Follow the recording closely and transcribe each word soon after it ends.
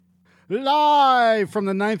Live from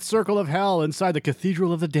the ninth circle of hell inside the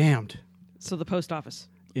Cathedral of the Damned. So the post office.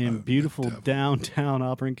 In beautiful downtown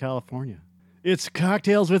Auburn, California. It's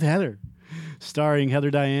Cocktails with Heather, starring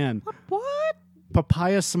Heather Diane. What?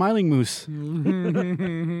 Papaya Smiling Moose.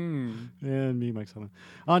 And me, Mike Sullivan.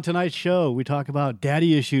 On tonight's show, we talk about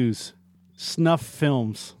daddy issues, snuff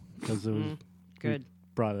films. Because it was good.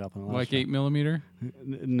 Brought it up on the last Like show. 8mm?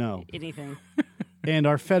 No. Anything. And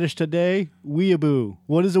our fetish today, weeaboo.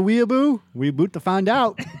 What is a weeaboo? We boot to find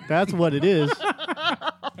out. That's what it is.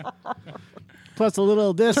 Plus a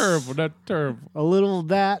little this. Terrible, that's terrible. A little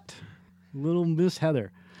that. Little Miss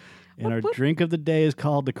Heather. And our drink of the day is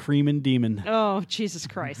called the Creamin Demon. Oh, Jesus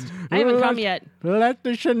Christ. I haven't come yet. Let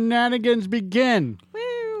the shenanigans begin.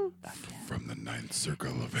 Woo. From the ninth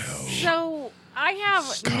circle of hell. So I have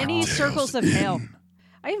many circles of hell.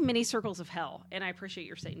 I have many circles of hell, and I appreciate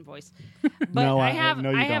your Satan voice. But No, I have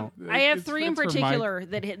don't. I have It's- three in it's for particular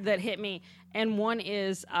that hit me, and one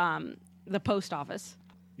is the post office.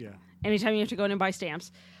 Yeah. Anytime you have to go in and buy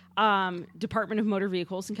stamps. Department of Motor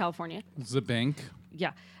Vehicles in California. The bank.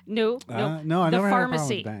 Yeah. No. No, I the never had a problem with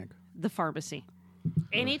pharmacy. the bank. The pharmacy.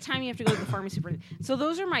 Anytime you have to go to the pharmacy. So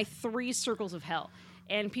those are my three circles of hell.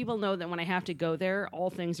 And people know that when I have to go there,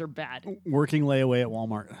 all things are bad. Working layaway at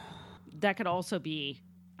Walmart. That could also be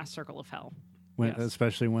a circle of hell. When, Yes.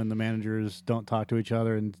 Especially when the managers don't talk to each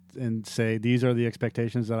other and say, these are the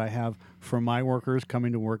expectations that I have for my workers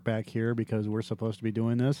coming to work back here because we're supposed to be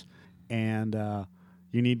doing this. And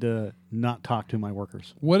you need to not talk to my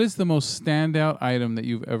workers. What is the most standout item that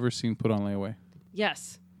you've ever seen put on layaway?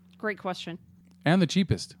 Yes. Great question. And the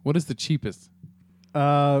cheapest. What is the cheapest?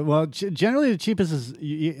 Well, generally the cheapest is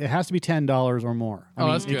it has to be $10 or more. I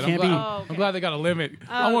mean, That's good. It can't okay. I'm glad they got a limit.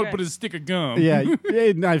 Oh, I want to okay. put a stick of gum. Yeah,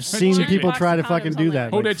 I've seen Chicken. people try to $100 fucking do on that.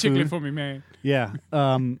 Hold like that chicken food. for me, man. Yeah.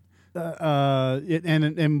 And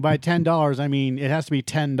by $10, I mean it has to be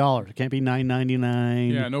 $10. It can't be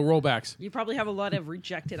 $9.99. Yeah, no rollbacks. You probably have a lot of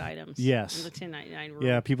rejected items. Yes. In the 1099 rule.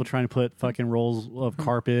 Yeah, people trying to put fucking rolls of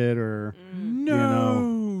carpet or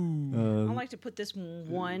I like to put this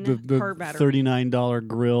one the car battery. $39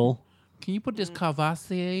 grill. Can you put this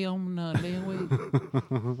Cavassier on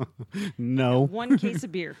layaway? No. One case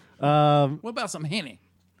of beer. What about some Henny?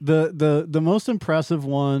 The most impressive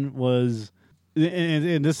one was,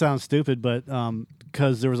 and this sounds stupid, but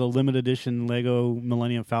because there was a limited edition Lego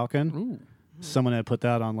Millennium Falcon. Ooh. Someone had put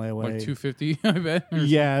that on layaway. Like $250, I bet.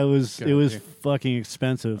 Yeah, it was God, fucking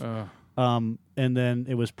expensive. And then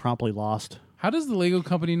it was promptly lost. How does the Lego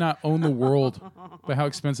company not own the world by how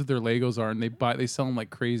expensive their Legos are, and they sell them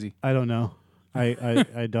like crazy? I don't know.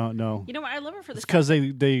 I don't know. You know what? I love it for this. It's because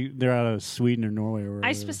they're out of Sweden or Norway or whatever.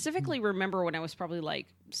 I specifically remember when I was probably like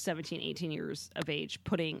 17, 18 years of age,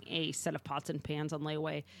 putting a set of pots and pans on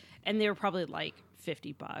layaway, and they were probably like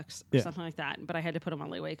 $50 or something like that. But I had to put them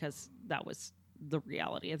on layaway because that was the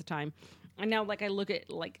reality at the time. And now, like, I look at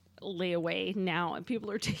like layaway now, and people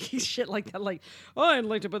are taking shit like that, like, oh, I'd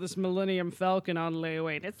like to put this Millennium Falcon on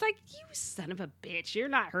layaway. And it's like, you son of a bitch, you're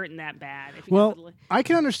not hurting that bad. If you Well, I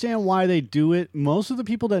can understand why they do it. Most of the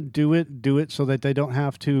people that do it so that they don't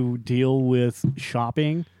have to deal with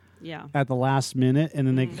shopping yeah, at the last minute, and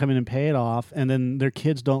then they can come in and pay it off, and then their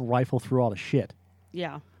kids don't rifle through all the shit.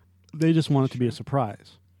 yeah. They just want it to be a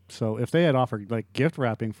surprise. So if they had offered like gift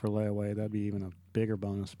wrapping for layaway, that'd be even a bigger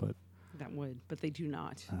bonus. But That would, but they do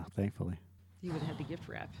not. thankfully, You would have to gift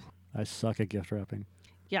wrap. I suck at gift wrapping.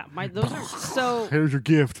 Yeah, those are so Here's your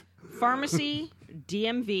gift. pharmacy,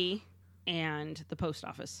 DMV, and the post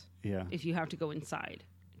office. Yeah. If you have to go inside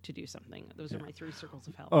to do something, those are my three circles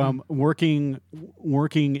of hell.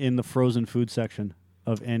 Working in the frozen food section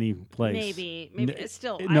of any place. Maybe it's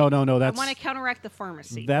still. No. I want to counteract the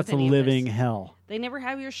pharmacy. That's with a any of living this. hell. They never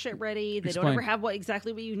have your shit ready. They Explain. don't ever have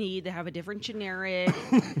exactly what you need. They have a different generic.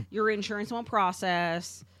 Your insurance won't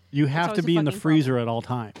process. You have always to a be in the fucking freezer at all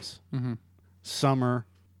times. Mm-hmm. Summer,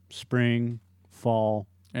 spring, fall,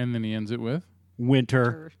 And then he ends it with?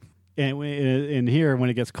 winter, and here when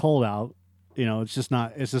it gets cold out, it's just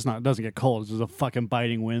not. It doesn't get cold. It's just a fucking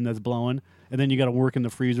biting wind that's blowing, and then you got to work in the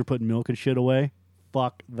freezer putting milk and shit away.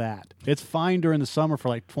 Fuck that. It's fine during the summer for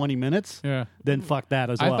like 20 minutes. Yeah. Then fuck that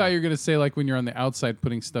as I well. thought you were going to say like when you're on the outside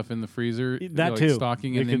putting stuff in the freezer. That like too.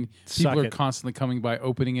 Stocking, It and then could suck people are it. constantly coming by,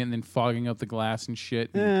 opening it, and then fogging up the glass and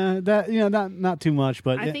shit. not too much,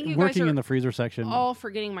 but I think you guys working are in the freezer section. all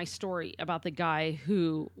forgetting my story about the guy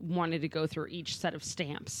who wanted to go through each set of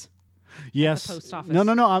stamps. yes. The post office. No.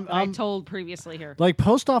 that I I'm told previously here. like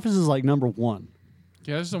post office is like number one.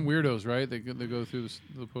 Yeah, there's some weirdos, right? They go through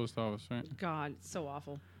the post office, right? God, it's so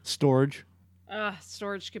awful. Storage.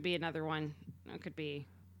 Storage could be another one. It could be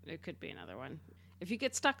another one. If you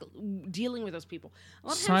get stuck dealing with those people, a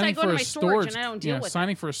lot of times I go to my storage and I don't deal with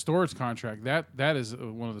signing for a storage contract. That is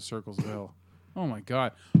one of the circles of hell. Oh my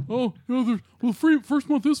god. Oh, free. First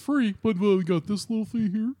month is free, but we got this little fee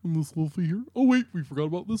here and this little fee here. Oh wait, we forgot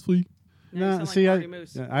about this fee. No, see, I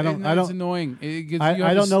don't. It's annoying.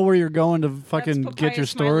 I don't know where you're going to fucking get your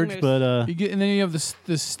storage, but and then you have this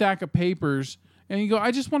stack of papers, and you go,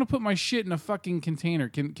 I just want to put my shit in a fucking container.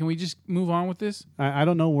 Can we just move on with this? I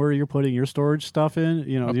don't know where you're putting your storage stuff in.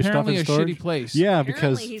 You know, apparently your stuff in a storage. shitty place. Yeah, Apparently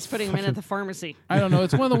because he's putting them in at the pharmacy. I don't know.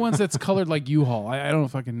 It's one of the ones that's colored like U-Haul. I don't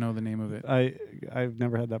fucking know the name of it. I've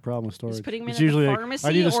never had that problem with storage. He's putting them It's in at usually the like, pharmacy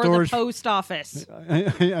I need a or storage. the post office.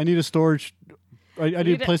 I need a storage. I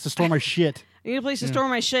need a place to store my shit. I need a place to store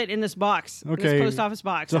my shit in this box. Okay, in this post office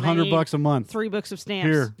box. It's $100 a month. 3 books of stamps.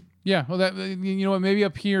 Here. Yeah, well, that you know what? Maybe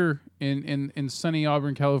up here in sunny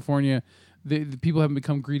Auburn, California, the people haven't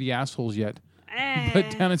become greedy assholes yet.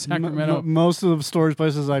 But down in Sacramento, most of the storage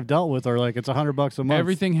places I've dealt with are like it's $100 a month.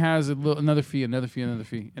 everything has another fee, another fee, another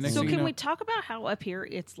fee. And next So thing you can know- we talk about how up here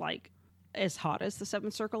it's like as hot as the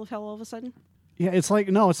 7th circle of hell all of a sudden? Yeah, it's like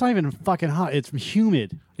no, it's not even fucking hot. It's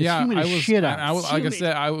humid. It's humid as shit out. Like I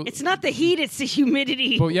said, It's not the heat; it's the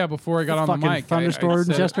humidity. But yeah, before I got on the Fucking mic, thunderstorms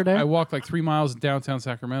said yesterday? I walked like 3 miles in downtown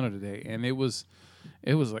Sacramento today, and it was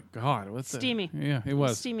like God, what's Steamy. Yeah, it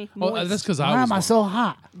was Steamy. Oh, Moist. that's because Why I was. am I so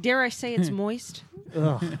hot? Dare I say it's moist?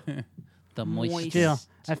 Ugh. the moist. Still,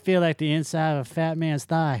 I feel like the inside of a fat man's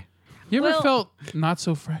thigh. You ever Well- felt not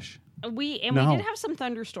so fresh? We did have some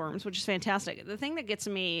thunderstorms, which is fantastic. The thing that gets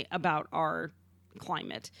me about our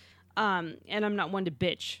climate, and I'm not one to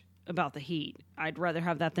bitch about the heat. I'd rather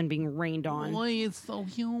have that than being rained on. Boy, it's so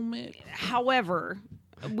humid. However,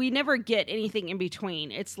 we never get anything in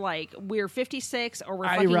between. It's like we're 56 or we're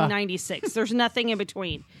Ira. fucking 96. There's nothing in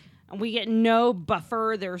between. And we get no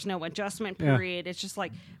buffer. There's no adjustment period. It's just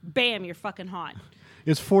like, bam, you're fucking hot.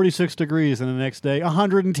 It's 46 degrees, and the next day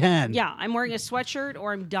 110. Yeah, I'm wearing a sweatshirt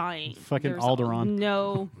or I'm dying. Fucking There's Alderaan.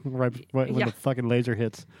 No. right when Yeah. the fucking laser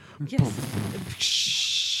hits.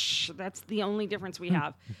 Yes. That's the only difference we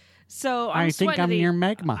have. So I think I'm near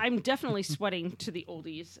magma. I'm definitely sweating to the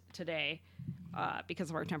oldies today because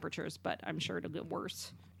of our temperatures, but I'm sure it'll get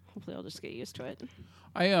worse. Hopefully, I'll just get used to it.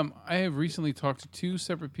 I have recently talked to 2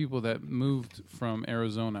 separate people that moved from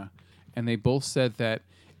Arizona, and they both said that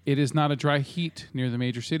it is not a dry heat near the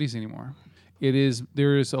major cities anymore.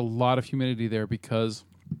 There is a lot of humidity there because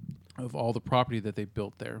of all the property that they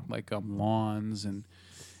built there, like lawns and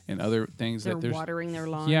other things. They're that there's watering their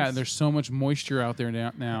lawns. Yeah, there's so much moisture out there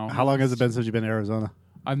now. How long has it been since you've been to Arizona?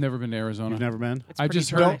 I've never been to Arizona. You've never been? I've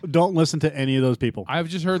just pretty heard. Don't listen to any of those people. I've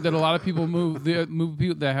just heard that a lot of people move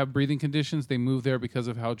people that have breathing conditions. They move there because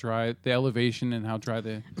of how dry the elevation and how dry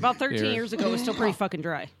the. About 13 air. years ago, it was still pretty fucking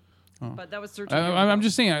dry. But that was 13 years ago. I'm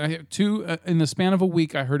just saying. I have 2 in the span of a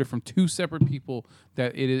week. I heard it from 2 separate people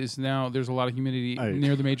that it is now. There's a lot of humidity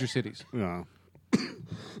near the major cities. Yeah.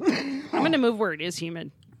 I'm going to move where it is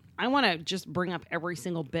humid. I want to just bring up every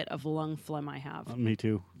single bit of lung phlegm I have. Me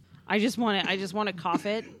too. I just want to cough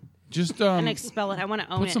it Just and expel it. I want to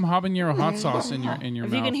own put it. some habanero hot sauce in your If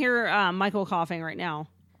mouth. you can hear Michael coughing right now,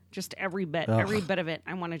 just every bit of it,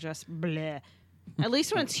 I want to just bleh. At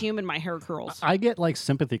least when it's humid, my hair curls. I get like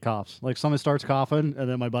sympathy coughs. Like someone starts coughing, and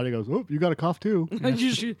then my body goes, "Oh, you got to cough too." This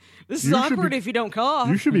is You should awkward be- if you don't cough.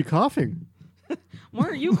 You should be coughing. Why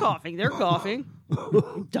are you coughing? They're coughing.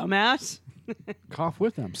 Dumbass. Cough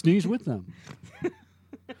with them. Sneeze with them.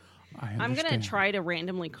 I'm going to try to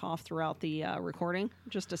randomly cough throughout the recording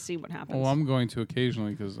just to see what happens. Oh, I'm going to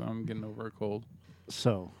occasionally because I'm getting over a cold.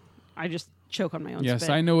 So, I just choke on my own Yes,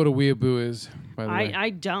 spit. I know what a weeaboo is. By the way, I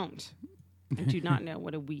don't. I do not know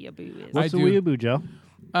what a weeaboo is. what's a do. weeaboo, Joe?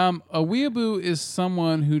 A weeaboo is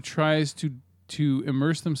someone who tries to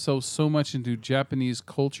immerse themselves so much into Japanese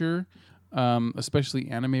culture, especially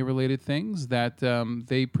anime-related things, that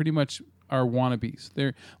they pretty much are wannabes.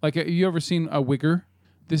 They're like, you ever seen a wigger?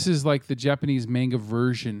 This is like the Japanese manga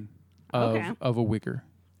version of a wigger.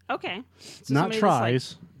 Okay. So Not somebody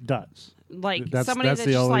tries, does. Like That's somebody that's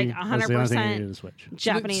the just only, like that's the only thing you need 100% to switch.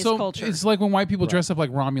 Japanese So culture. It's like when white people dress up like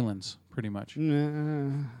Romulans, pretty much.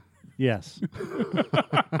 Yes.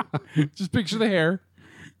 Just picture the hair.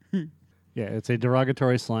 Yeah, it's a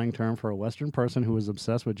derogatory slang term for a Western person who is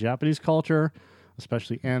obsessed with Japanese culture,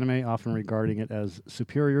 especially anime, often regarding it as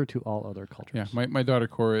superior to all other cultures. Yeah, my daughter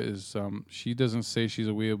Cora is. She doesn't say she's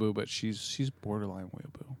a weeaboo, but she's borderline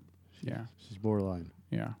weeaboo. Yeah, She's borderline.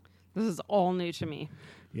 yeah. This is all new to me.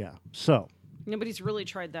 Yeah. So, Nobody's really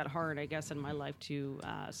tried that hard, I guess, in my life to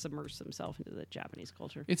submerge themselves into the Japanese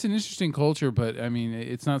culture. It's an interesting culture, but I mean,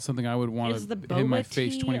 it's not something I would want Is to the hit my boba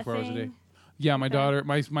face tea 24 a hours a day. thing? Yeah, my daughter,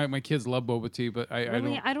 my kids love boba tea, but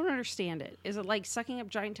Really, I don't understand it. Is it like sucking up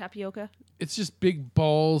giant tapioca? It's just big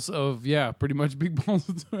balls of pretty much big balls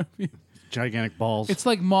of tapioca. Gigantic balls. It's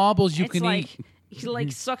like marbles you It's can like eat. you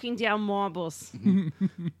like sucking down marbles.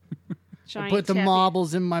 Giant Put the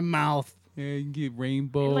marbles in my mouth. Yeah, you can get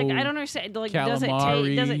rainbow. Like I don't understand. Like does it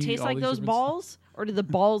calamari, taste all like these those different balls, or do the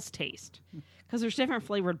balls taste? Because there's different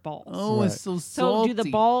flavored balls. Oh, it's so So salty. do the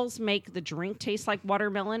balls make the drink taste like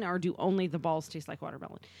watermelon, or do only the balls taste like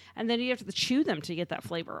watermelon? And then you have to chew them to get that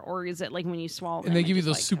flavor, or is it like when you swallow them? And they it give you just,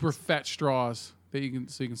 those like, super comes- fat straws that you can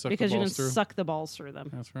suck because the you can balls through. suck the balls through them.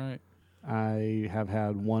 That's right. I have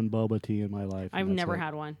had one boba tea in my life. I've and that's never it.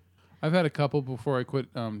 had one. I've had a couple before I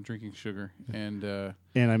quit drinking sugar, and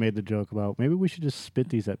And I made the joke about maybe we should just spit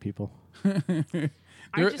these at people.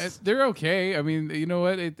 they're okay. I mean, you know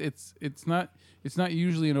what? It's not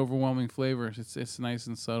usually an overwhelming flavor. It's nice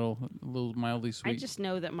and subtle, a little mildly sweet. I just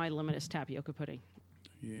know that my limit is tapioca pudding.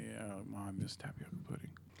 Yeah, I miss tapioca pudding.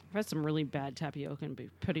 I've had some really bad tapioca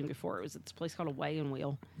pudding before. It was at this place called a Wagon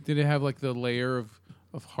Wheel. Did it have like the layer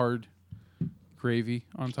of hard gravy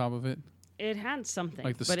on top of it? It had something,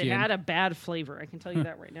 Like the but it skin? had a bad flavor. I can tell you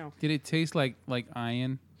that right now. Did it taste like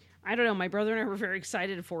iron? I don't know. My brother and I were very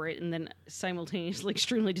excited for it, and then simultaneously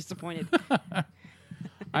extremely disappointed.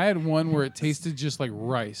 I had one where it tasted just like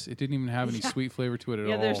rice. It didn't even have any sweet flavor to it at all.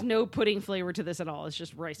 Yeah, there's no pudding flavor to this at all. It's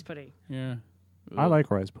just rice pudding. Yeah. I like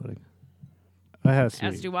rice pudding. I have sweet.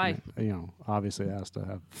 As do I. You know, obviously it has to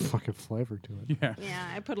have fucking flavor to it. Yeah.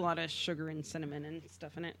 Yeah, I put a lot of sugar and cinnamon and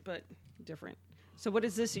stuff in it, but different. So what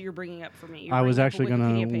is this that you're bringing up for me? You're I was bringing up a actually going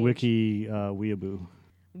Wikipedia to page. wiki Weeaboo.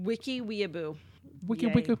 Wiki Weeaboo. Wicca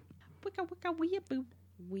Yay. wicca. Wicca wicca Weeaboo.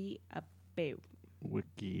 Weeaboo.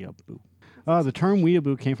 Weeaboo. The term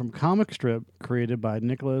weeaboo came from a comic strip created by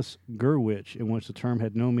Nicholas Gurwitch, in which the term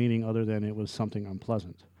had no meaning other than it was something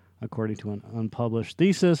unpleasant. According to an unpublished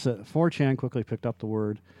thesis, 4chan quickly picked up the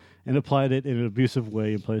word and applied it in an abusive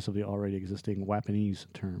way in place of the already existing Wapanese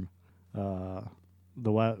term.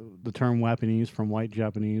 The term Wapanese from white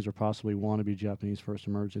Japanese or possibly wannabe Japanese first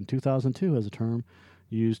emerged in 2002 as a term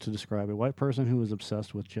used to describe a white person who was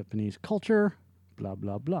obsessed with Japanese culture, blah,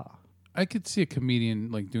 blah, blah. I could see a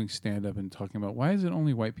comedian like doing stand up and talking about why is it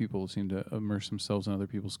only white people who seem to immerse themselves in other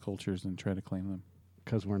people's cultures and try to claim them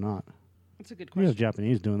Because we're not. That's a good We have question.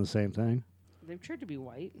 Japanese doing the same thing. They've tried to be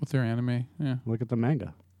white. with their anime. Yeah. Look at the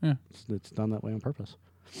manga. Yeah. It's done that way on purpose.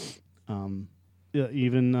 Yeah,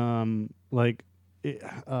 even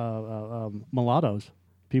mulattoes,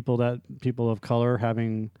 people of color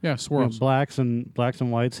having Yeah, swirls. blacks and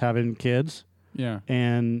whites having kids, Yeah.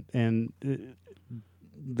 and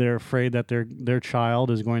they're afraid that their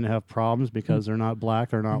child is going to have problems because they're not black,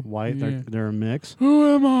 they're not white, Yeah. they're a mix.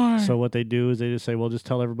 Who am I? So what they do is they just say, well, just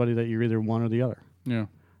tell everybody that you're either one or the other. Yeah.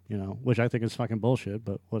 You know, which I think is fucking bullshit,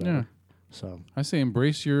 but whatever. Yeah. So I say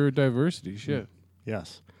embrace your diversity. Shit.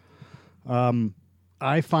 yes.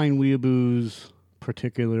 I find weeaboos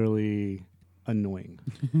particularly annoying.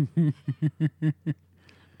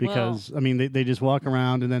 Because, I mean, they just walk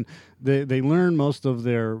around and then they learn most of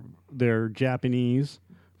their Japanese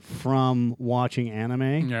from watching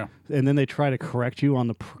anime. Yeah. And then they try to correct you on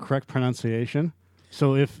the correct pronunciation.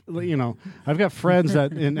 So if, you know, I've got friends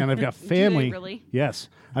that, and I've got Do they family. really? Yes.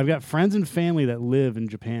 I've got friends and family that live in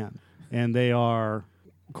Japan, and they are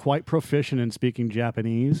quite proficient in speaking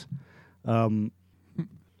Japanese. And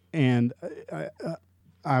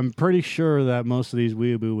I'm pretty sure that most of these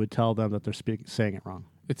weeaboo would tell them that they're saying it wrong.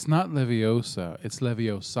 It's not Leviosa. It's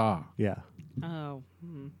Leviosa. Yeah. Oh.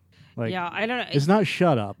 Like, Yeah, I don't know. it's not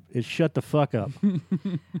shut up. It's shut the fuck up.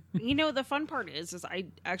 You know, the fun part is I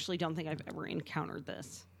actually don't think I've ever encountered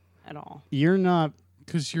this at all. You're not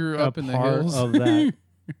Because you're a up in the part hills. of that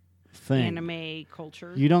thing. Anime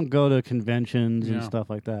culture. You don't go to conventions and Yeah. stuff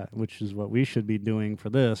like that, which is what we should be doing for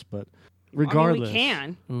this. But I mean, regardless, we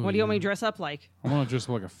can. Ooh, What do you want me yeah. to dress up like? I want to dress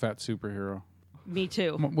like a fat superhero. Me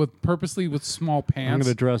too. With small I'm pants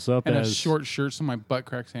going to dress up and a as short shirt so my butt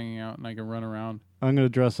cracks hanging out and I can run around. I'm going to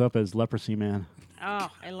dress up as Leprosy Man. Oh,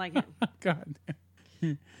 I like it. God.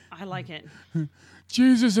 I like it.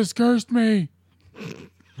 Jesus has cursed me.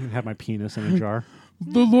 Have my penis in a jar.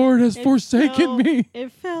 The Lord has forsaken fell- me.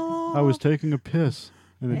 It fell off. I was taking a piss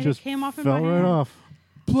and it And it just came off in fell my right hand. off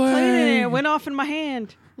Played it. It Plague. went off in my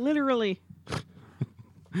hand. Literally.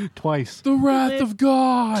 twice, The wrath of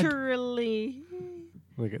God. Literally.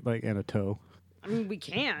 like and a toe. I mean, we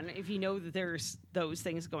can if you know that there's those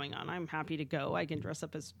things going on. I'm happy to go. I can dress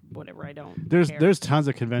up as whatever. I don't. care. There's tons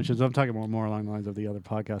of conventions. I'm talking more along the lines of the other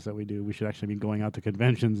podcasts that we do. We should actually be going out to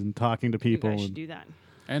conventions and talking to You people guys should and do that.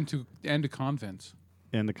 And to convents.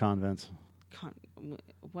 in the convents.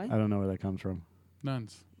 What? I don't know where that comes from.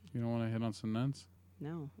 Nuns. You don't want to hit on some nuns?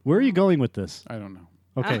 No. Where are you going with this? I don't know.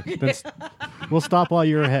 Okay, then we'll stop while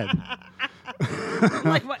you're ahead.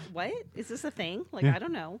 Like what? What is this a thing? Like I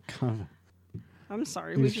don't know. I'm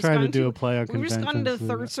sorry. He's trying to do a play on We've just gone into the conventions.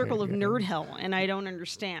 third circle of nerd hell, and I don't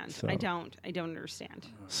understand. So- I don't understand.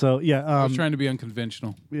 So yeah, I was trying to be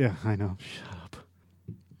unconventional. yeah, I know. Shut up.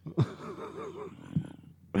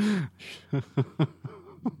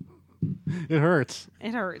 It hurts.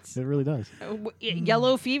 It hurts. It really does.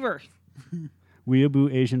 Yellow fever.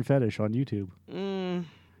 Weeaboo Asian Fetish on YouTube. Mm.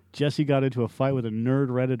 Jesse got into a fight with a nerd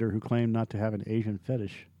Redditor who claimed not to have an Asian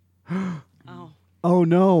fetish. Oh. Oh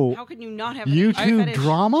no! How can you not have an YouTube Asian fetish?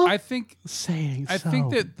 drama? I think Saying I so.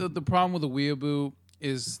 think that the problem with the weeaboo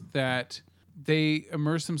is that they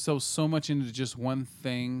immerse themselves so much into just one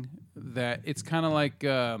thing that it's kind of like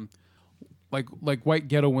white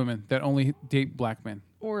ghetto women that only date black men,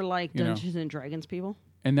 Or like You know. Dungeons and Dragons people.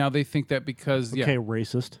 and now they think that because okay,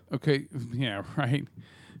 racist. okay, yeah, right.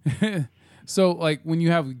 So like when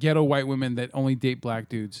you have ghetto white women that only date black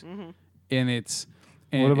dudes, and it's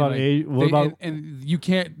and, What about and, like, what they- about- and you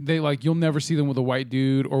can't they like you'll never see them with a white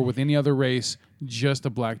dude or with any other race, just a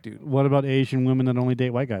black dude. What about Asian women that only date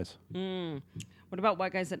white guys? What about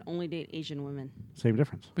white guys that only date Asian women? Same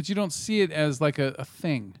difference. But you don't see it as like a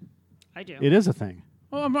thing. I do. It is a thing.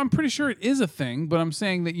 Well, I'm pretty sure it is a thing, but I'm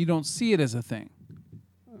saying that you don't see it as a thing.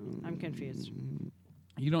 I'm confused.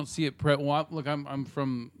 You don't see it. Look, I'm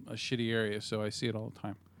from a shitty area, so I see it all the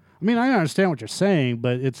time. I mean, I understand what you're saying,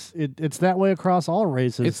 but it's that way across all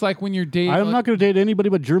races. It's like when you're dating. I'm not going to date anybody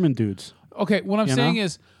but German dudes. Okay, what I'm You saying know?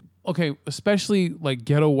 is, okay, especially like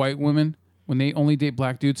ghetto white women when they only date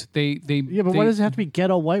black dudes, they Yeah, but why does it have to be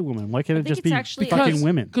ghetto white women? Why can't it think just it's be actually- fucking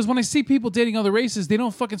women? Because when I see people dating other races, they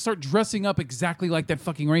don't fucking start dressing up exactly like that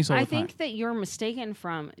fucking race all I the time. think that you're mistaken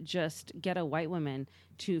from just ghetto white women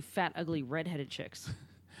to fat, ugly, redheaded chicks.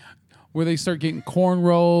 Where they start getting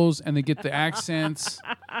cornrows and they get the accents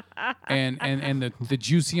and the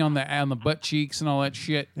juicy on the butt cheeks and all that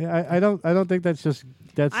shit. Yeah, I don't think that's just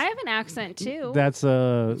that's I have an accent too. that's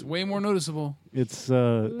It's way more noticeable. it's I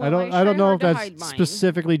Well, don't I I don't try know hard if to that's hide mine.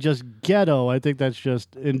 specifically just ghetto. I think that's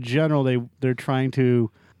just in general they're trying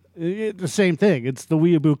to the same thing. It's the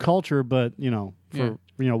weeaboo culture, but for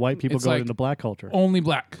white people It's going like- into black culture. Only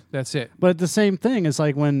black. That's it. But the same thing is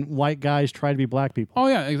like when white guys try to be black people. Oh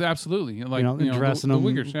yeah, absolutely. Like And dressing the them.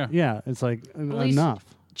 wiggers. Yeah. Yeah, it's like least- enough.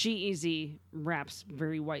 G-Eazy raps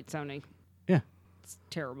very white sounding. Yeah. It's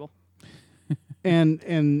terrible. And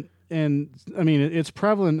I mean it's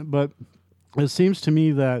prevalent, but it seems to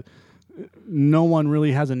me that no one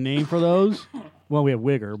really has a name for those. Well, we have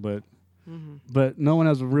Wigger, but no one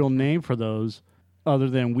has a real name for those other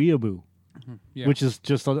than Weeaboo, Yeah. which is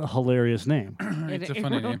just a hilarious name. It's a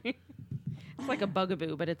funny name. It's like a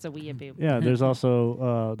bugaboo, but it's a weeaboo. Yeah, there's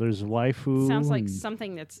also there's waifu. Sounds like and-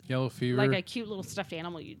 something that's Yellow fever. like a cute little stuffed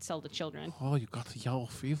animal you'd sell to children. Oh, you got the yellow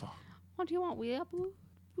fever. What do you want, weeaboo?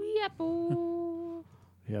 Weeaboo.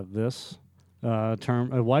 You have this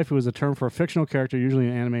term. A waifu is a term for a fictional character, usually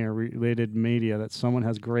in anime or related media, that someone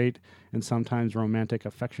has great and sometimes romantic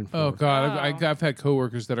affection for. Oh God, Oh. I've had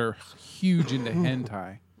coworkers that are huge into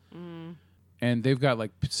hentai, and they've got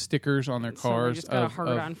like stickers on their So they cars just got a of, hard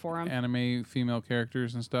of on for 'em. anime female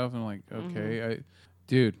characters and stuff. And I'm like, okay,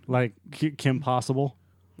 dude, Like Kim Possible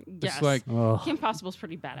Yes. it's like Kim Possible's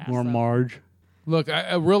pretty badass. or though. Marge. look,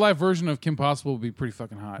 a real life version of Kim Possible would be pretty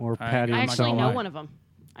fucking hot. Or Patty I and actually Selma. know one of them.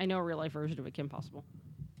 I know a real life version of a Kim Possible.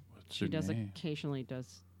 She her does name? occasionally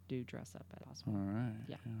do dress up at Possible. All right,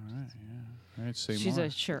 Yeah. all right, yeah. All right, say She's more. a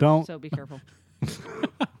sheriff, Don't- so be careful.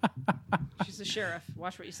 She's a sheriff.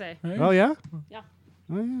 Watch what you say. Right? Oh yeah. Yeah,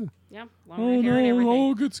 Oh yeah. yeah. Long Oh red hair and no! everything.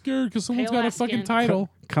 Oh, get scared because someone's Pale got a ass fucking skin. title.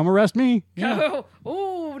 Come arrest me. Yeah.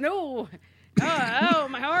 Oh no! Oh,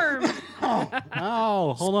 my arm.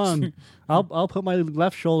 Oh, hold on. I'll put my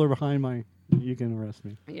left shoulder behind my. You can arrest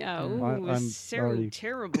me. Yeah, I'm so already-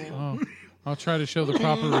 terrible. Oh, I'll try to show the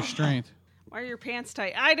proper restraint. Why are your pants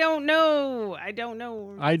tight? I don't know. I don't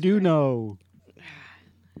know. I do know.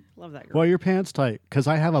 Love that girl. Why are your pants tight? Because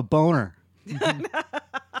I have a boner. This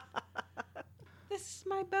is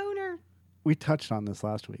my boner. We touched on this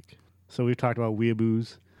last week. So we talked about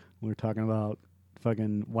weeaboos. We were talking about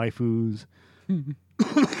fucking waifus.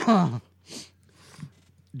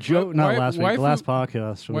 Joe, not Wai- last week. The waifu- last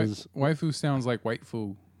podcast was Waifu sounds like white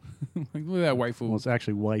foo. Like, look at that waifu. well, it's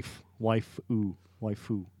actually waifu, white foo,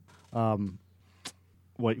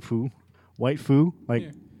 like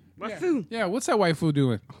Yeah. Waifu. Yeah, what's that waifu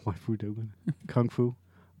doing? waifu doing kung fu.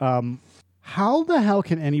 How the hell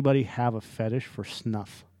can anybody have a fetish for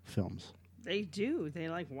snuff films? They do. They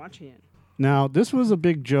like watching it. Now, this was a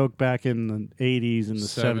big joke back in the 80s and the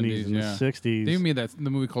 70s and yeah. the 60s. They made that the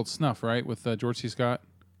movie called Snuff, right, with George C. Scott,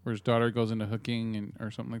 where his daughter goes into hooking or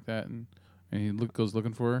something like that, and he goes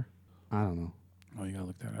looking for her. I don't know. Oh, you gotta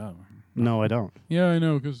look that up. No, I don't. Yeah, I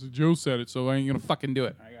know, because Joe said it, so I ain't gonna fucking do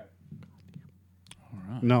it. I got it. All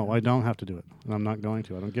right. No, I don't have to do it. And I'm not going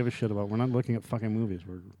to. I don't give a shit about. We're not looking at fucking movies.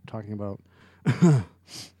 We're talking about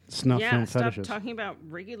snuff film stop fetishes. talking about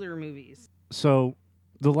regular movies. So,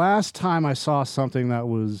 the last time I saw something that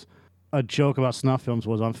was a joke about snuff films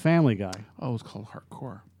was on Family Guy. Oh, it's called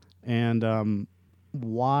Hardcore. And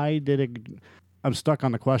why did it? I'm stuck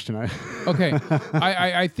on the question. Okay,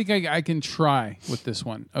 I think I can try with this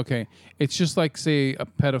one. Okay, it's just like, say, a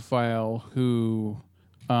pedophile who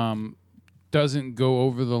doesn't go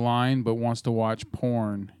over the line but wants to watch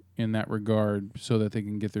porn in that regard so that they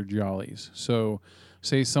can get their jollies. So,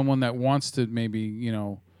 say someone that wants to maybe,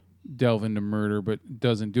 delve into murder but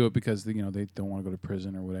doesn't do it because, they don't want to go to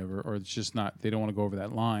prison or whatever, or it's just not, they don't want to go over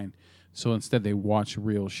that line. So instead they watch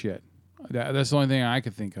real shit. That's the only thing I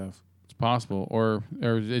could think of. It's possible. Or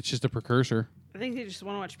it's just a precursor. I think they just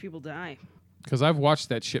want to watch people die. Because I've watched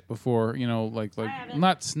that shit before, like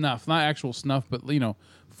not snuff, not actual snuff, but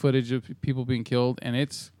footage of people being killed, and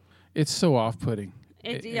it's so off-putting.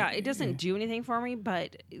 It doesn't do anything for me,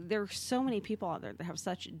 but there are so many people out there that have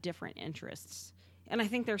such different interests, and I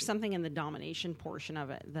think there's something in the domination portion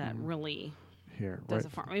of it that really does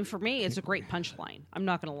it for me. I mean, for me, it's a great punchline. I'm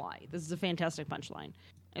not going to lie. This is a fantastic punchline.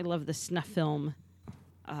 I love the snuff film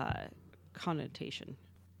connotation,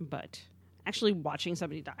 but actually watching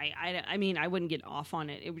somebody die, I mean, I wouldn't get off on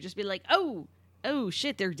it. It would just be like, oh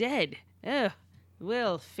shit, they're dead. Ugh,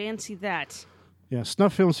 well, fancy that. Yeah,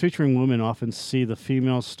 snuff films featuring women often see the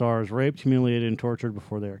female stars raped, humiliated, and tortured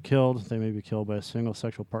before they are killed. They may be killed by a single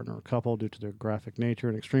sexual partner or couple due to their graphic nature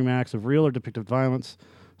and extreme acts of real or depicted violence.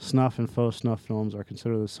 Snuff and faux snuff films are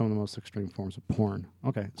considered as some of the most extreme forms of porn.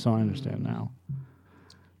 Okay, so I understand now.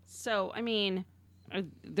 So, I mean,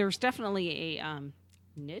 there's definitely a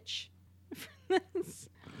niche for this,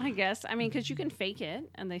 I guess. I mean, because you can fake it,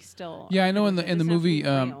 and they still. Yeah, I know. In the movie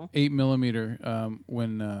 8mm,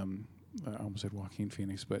 when I almost said Joaquin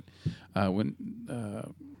Phoenix, but when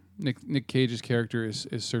Nick Cage's character is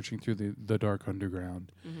searching through the dark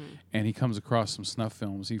underground, and he comes across some snuff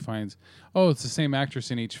films, he finds, it's the same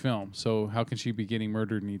actress in each film. So how can she be getting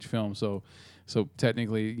murdered in each film? So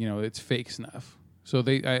technically, it's fake snuff. So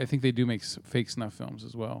I think they do make fake snuff films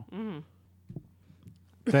as well. Mm-hmm.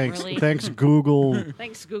 Thanks, Really? thanks Google.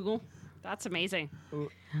 Thanks, Google. That's amazing.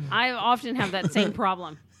 I often have that same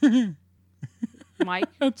problem. Mike,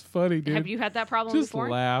 That's funny, dude. have you had that problem just before?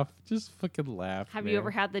 laugh? Just fucking laugh. Have man. you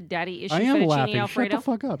ever had the daddy issue I am fettuccine laughing. Alfredo? Shut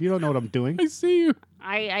the fuck up. You don't know what I'm doing. I see you.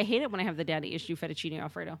 I hate it when I have the daddy issue fettuccine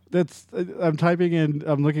Alfredo. That's I'm typing in.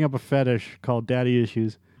 I'm looking up a fetish called daddy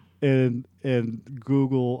issues, and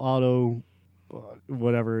Google auto,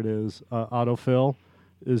 whatever it is, autofill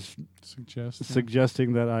is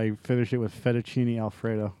suggesting that I finish it with fettuccine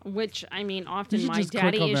Alfredo. Which, I mean, often should my just click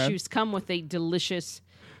daddy on that. issues come with a delicious,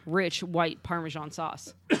 rich white Parmesan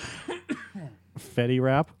sauce. Fetty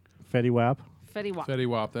wrap, Fetty wap. Fetty Wap. Fetty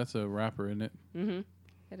Wap. That's a rapper, isn't it? Mm-hmm.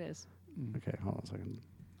 It is. Okay, hold on a second.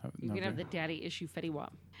 You can have the daddy issue Fetty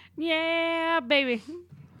Wap. Yeah, baby.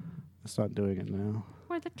 It's not doing it now.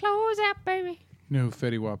 Where the clothes at, baby? You know who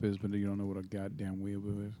Fetty Wap is, but you don't know what a goddamn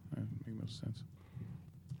weeaboo is. That makes no sense.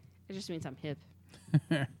 It just means I'm hip.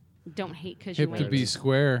 Don't hate because you Hip to ain't. be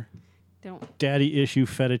square. Don't. Daddy issue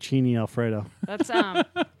fettuccine Alfredo.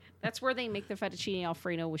 That's where they make the fettuccine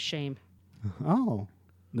Alfredo with shame. Oh,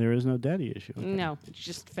 there is no daddy issue. Okay. No, it's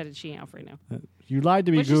just fettuccine Alfredo. You lied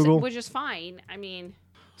to me, Which Google. which is fine. I mean,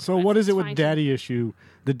 So I what think is it it's with fine daddy issue?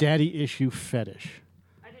 The daddy issue fetish.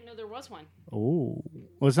 I didn't know there was one. Oh,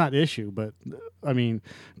 well, it's not issue, but I mean,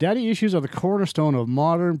 daddy issues are the cornerstone of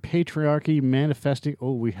modern patriarchy manifesting.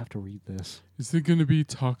 Oh, we have to read this. Is it going to be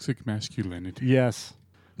toxic masculinity? Yes.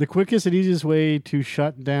 The quickest and easiest way to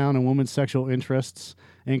shut down a woman's sexual interests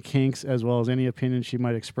and kinks, as well as any opinion she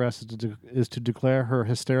might express, is to declare her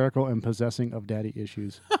hysterical and possessing of daddy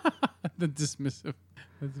issues. The dismissive.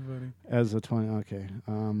 That's funny. As a 20, okay.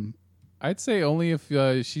 I'd say only if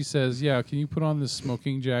she says, yeah, can you put on this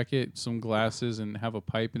smoking jacket, some glasses, and have a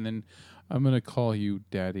pipe, and then I'm going to call you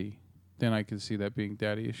daddy. Then I can see that being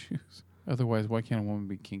daddy issues. Otherwise, why can't a woman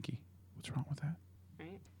be kinky? What's wrong with that?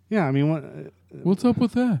 Right? Yeah, I mean, What's up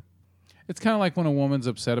with that? It's kind of like when a woman's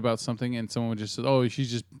upset about something and someone just says, oh, she's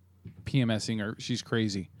just PMSing or she's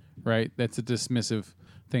crazy, right? That's a dismissive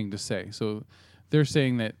thing to say. So they're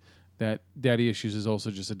saying that daddy issues is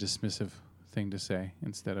also just a dismissive thing to say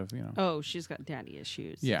instead of, Oh, she's got daddy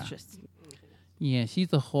issues. Yeah. It's just, Yeah,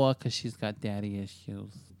 she's a whore because she's got daddy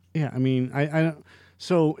issues. Yeah, I mean, I don't.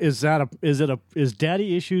 So is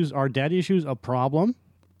daddy issues? Are daddy issues a problem?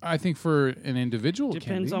 I think for an individual,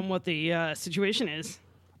 Depends on what the situation is.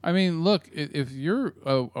 I mean, look, if you're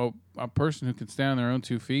a person who can stand on their own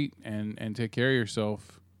 2 feet and take care of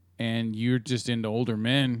yourself, and you're just into older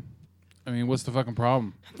men, I mean, what's the fucking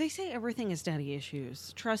problem? They say everything is daddy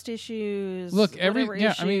issues, trust issues. Look,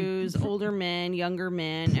 issues, older men, younger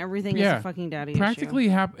men, everything is a fucking daddy practically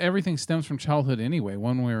issue. everything stems from childhood anyway,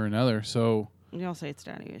 one way or another. So They all say it's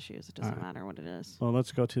daddy issues. It doesn't matter what it is. Well,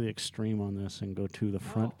 let's go to the extreme on this and go to the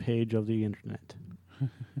front page of the internet.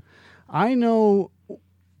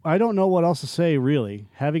 I don't know what else to say, really.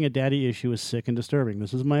 Having a daddy issue is sick and disturbing.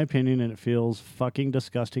 This is my opinion, and it feels fucking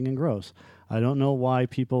disgusting and gross. I don't know why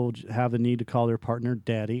people have the need to call their partner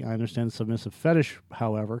daddy. I understand submissive fetish,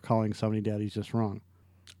 however, calling somebody daddy is just wrong.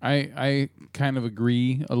 I kind of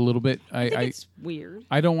agree a little bit. I think it's weird.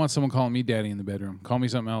 I don't want someone calling me daddy in the bedroom. Call me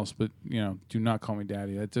something else, but do not call me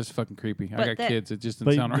daddy. That's just fucking creepy. But I got kids. It just doesn't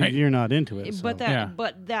But sound right. you're not into it. So. But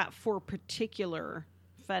that for particular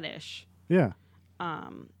fetish. Yeah.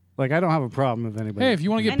 Like, I don't have a problem if anybody. Hey, if you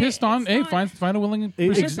want to get pissed on, hey, find a willing.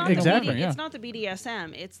 It's not exactly. It's not the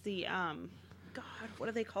BDSM. It's the God, what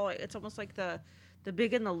do they call it? It's almost like the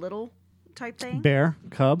big and the little type thing. Bear,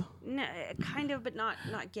 cub. No, kind of, but not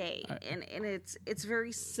gay. And it's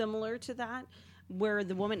very similar to that, where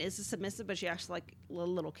the woman is a submissive, but she acts like a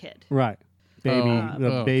little kid. Right.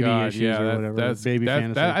 Baby God, issues or whatever. That's baby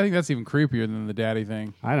fantasy. I think that's even creepier than the daddy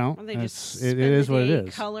thing. I don't. Or they just it spend is the what it day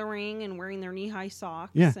is. coloring and wearing their knee-high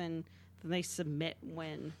socks, Yeah. and then they submit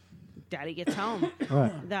when daddy gets home.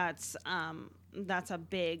 Right. That's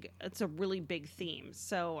it's a really big theme.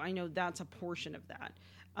 So I know that's a portion of that.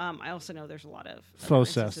 I also know there's a lot of Faux other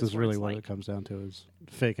cest instances is where really it's what like, it comes down to, is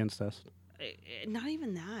fake incest. not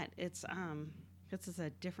even that. It's a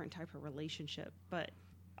different type of relationship. But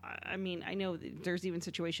I mean, I know there's even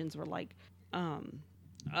situations where like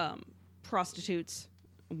prostitutes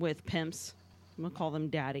with pimps, I'm gonna call them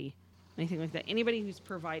daddy, anything like that. Anybody who's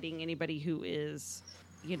providing, anybody who is,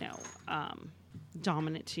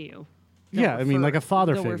 dominant to you. Yeah, I mean, like a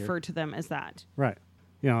father they'll figure. refer to them as that. Right.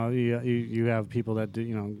 You have people that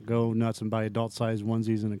do, go nuts and buy adult-sized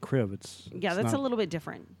onesies in a crib. That's a little bit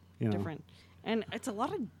different. know. Different. And it's a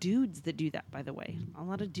lot of dudes that do that, by the way. A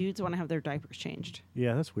lot of dudes want to have their diapers changed.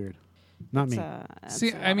 Yeah, that's weird. Not me.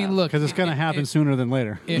 See, I mean, look, Because it's going to happen sooner than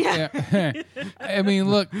later. I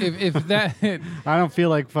mean, look, if that, I don't feel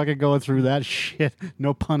like fucking going through that shit.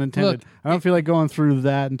 No pun intended. Look, I don't feel like going through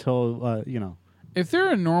that until, if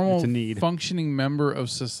they're a normal, It's a need. functioning member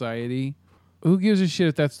of society, who gives a shit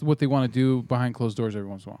if that's what they want to do behind closed doors every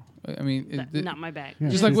once in a while? I mean, not my bag. Yeah.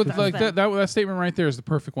 just Yeah. like with That's like them. that statement right there is the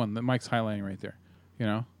perfect one that Mike's highlighting right there.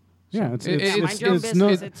 Yeah, Yeah, it's mind your own it's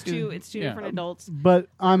business. no, It's two yeah. different adults. But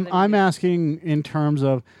I'm than me. asking in terms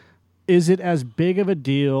of, is it as big of a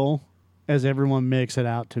deal as everyone makes it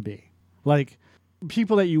out to be? Like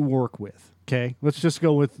people that you work with. Okay, let's just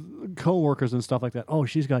go with coworkers and stuff like that. Oh,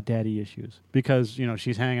 she's got daddy issues because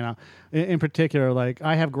she's hanging out. In particular, like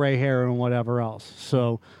I have gray hair and whatever else.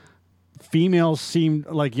 So females seem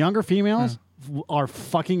like younger females are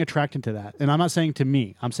fucking attracted to that. And I'm not saying to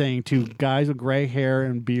me. I'm saying to guys with gray hair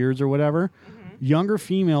and beards or whatever. Mm-hmm. Younger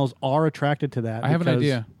females are attracted to that. I have an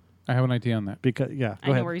idea. I have an idea on that. Because I go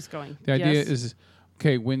know ahead. where he's going. The idea is,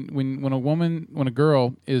 okay, when a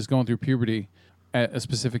girl is going through puberty at a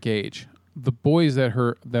specific age, the boys that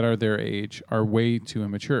are their age are way too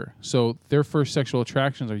immature. So their first sexual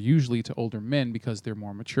attractions are usually to older men because they're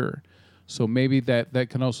more mature. So maybe that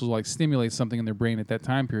can also like stimulate something in their brain at that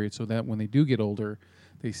time period, so that when they do get older,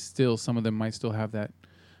 some of them might still have that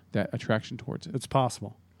attraction towards it. It's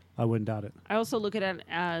possible. I wouldn't doubt it. I also look at it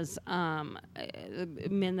as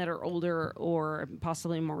men that are older or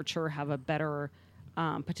possibly more mature have a better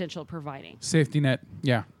potential of providing. Safety net,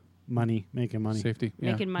 yeah. Making money. Safety,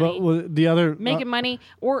 yeah. Making money. But the other Making money,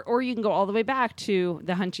 or you can go all the way back to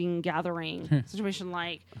the hunting gathering situation.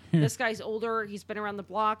 Like this guy's older, he's been around the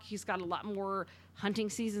block, he's got a lot more hunting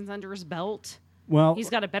seasons under his belt. well, He's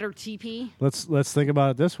got a better teepee. let's think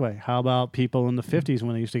about it this way. How about people in the 50s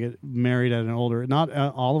when they used to get married at an older? Not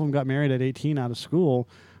all of them got married at 18 out of school,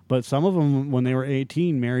 but some of them when they were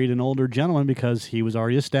 18 married an older gentleman because he was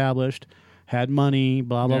already established. Had money,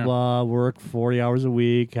 blah, blah, blah, worked 40 hours a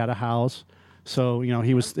week, had a house. So,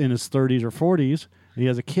 he was in his 30s or 40s. He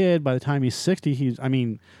has a kid. By the time he's 60,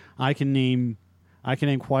 I can name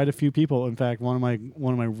quite a few people. In fact, one of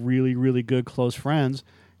my really, really good close friends,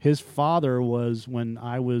 his father was when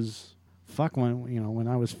I was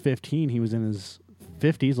 15, he was in his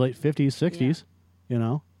 50s, late 50s, 60s,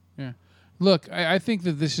 Yeah. Look, I think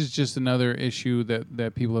that this is just another issue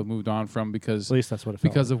that people have moved on from because At least that's what it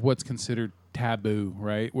felt because like. of what's considered taboo,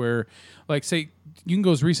 right? Where, like, say, you can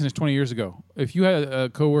go as recent as 20 years ago. If you had a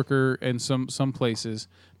coworker in some places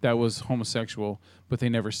that was homosexual, but they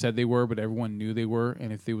never said they were, but everyone knew they were,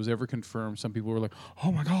 and if it was ever confirmed, some people were like,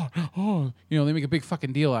 "Oh my god, oh," they make a big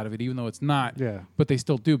fucking deal out of it, even though it's not. Yeah. But they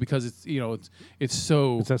still do because it's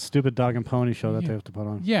so. It's that stupid dog and pony show that they have to put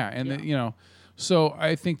on. Yeah, and so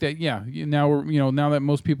I think that now that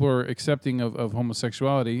most people are accepting of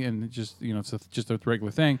homosexuality and just it's just a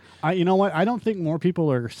regular thing. You know what? I don't think more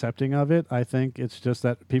people are accepting of it. I think it's just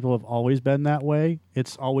that people have always been that way.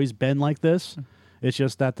 It's always been like this. It's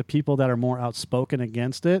just that the people that are more outspoken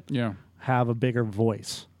against it have a bigger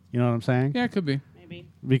voice. You know what I'm saying? Yeah, it could be. Maybe.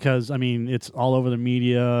 Because it's all over the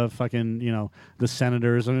media. Fucking the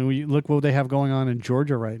senators. I mean, look what they have going on in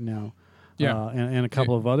Georgia right now. Yeah. And a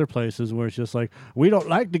couple of other places where it's just like, we don't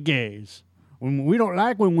like the gays. We don't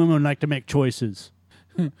like when women like to make choices.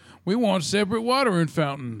 We want separate watering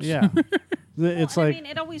fountains. Yeah. It's I like, mean,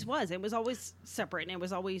 it always was. It was always separate, and it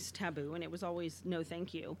was always taboo, and it was always no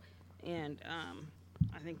thank you. And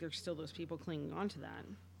I think there's still those people clinging on to that.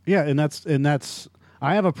 yeah, and that's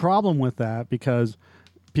I have a problem with that because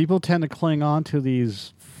people tend to cling on to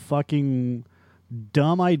these fucking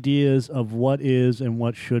dumb ideas of what is and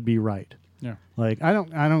what should be right. Yeah. Like I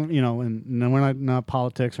don't and we're not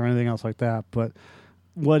politics or anything else like that, but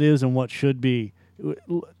what is and what should be.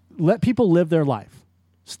 Let people live their life.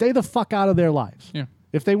 Stay the fuck out of their lives. Yeah.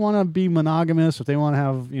 If they want to be monogamous, if they want to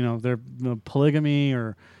have, their polygamy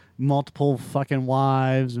or multiple fucking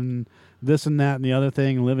wives and this and that and the other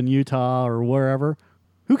thing and live in Utah or wherever,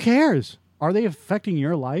 who cares? Are they affecting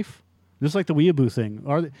your life? Just like the Weeaboo thing.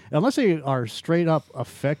 Unless they are straight up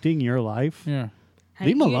affecting your life, Yeah.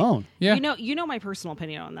 leave them alone. Yeah. You know my personal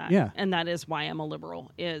opinion on that. Yeah. And that is why I'm a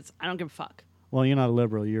liberal. Is I don't give a fuck. Well, you're not a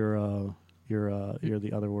liberal. You're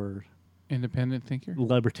the other word. Independent thinker.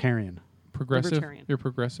 Libertarian. Progressive. Libertarian. You're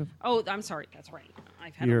progressive. Oh, I'm sorry. That's right.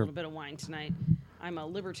 I've had a You're- little bit of wine tonight. I'm a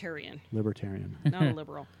libertarian, Libertarian. not a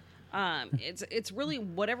liberal. It's really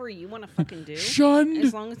whatever you want to fucking do, Shunned.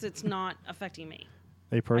 as long as it's not affecting me.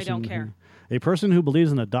 A person don't care. A person who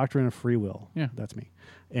believes in the doctrine of free will. Yeah. That's me.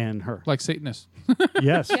 And her. Like Satanists.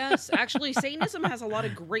 Yes. Yes, actually, Satanism has a lot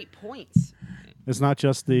of great points. It's not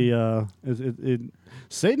just the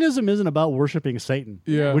Satanism isn't about worshiping Satan.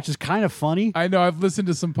 Yeah. Which is kind of funny. I know. I've listened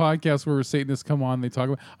to some podcasts where Satanists come on. They talk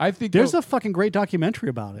about. I think There's a fucking great documentary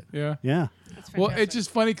about it. Yeah. Yeah. That's fantastic. Well, it's just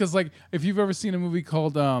funny because if you've ever seen a movie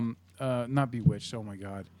called not Bewitched. Oh my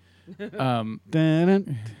God. Dun,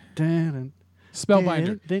 dun,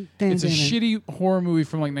 Spellbinder. dun, dun, It's a dun, dun. shitty horror movie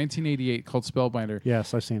from 1988 called Spellbinder.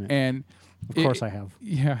 Yes, I've seen it. And Of course I have.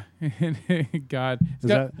 Yeah. God.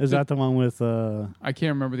 Is that the one with I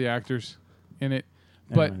can't remember the actors in it.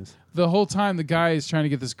 But anyways. the whole time the guy is trying to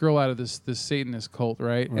get this girl out of this Satanist cult,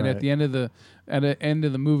 right? And at Right. the end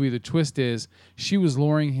of the movie, the twist is she was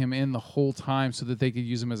luring him in the whole time so that they could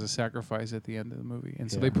use him as a sacrifice at the end of the movie. And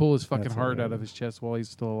so Yeah, they pull his fucking that's heart it. out of his chest while he's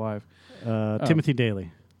still alive. Timothy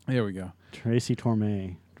Daly. There we go. Tracy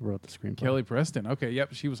Torme wrote the screenplay. Kelly Preston. Okay,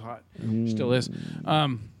 yep, she was hot. Still is.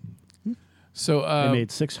 So They made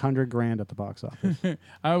 $600,000 at the box office.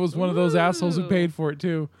 I was one of those assholes who Ooh. paid for it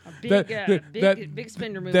too. A big, big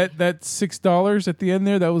spender movie. That $6 at the end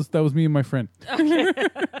there, that was me and my friend.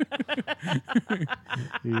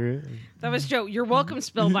 You're, That was Joe. You're welcome,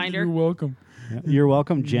 Spellbinder. You're welcome. you're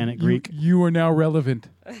welcome, Janet Greek. You are now relevant.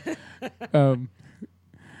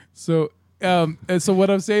 And so what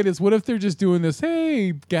I'm saying is, what if they're just doing this?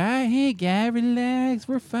 Hey guy, relax,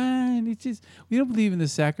 we're fine. It's just we don't believe in the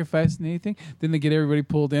sacrifice and anything. Then they get everybody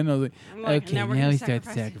pulled in. I was I'm like, like, okay, now we're now gonna we start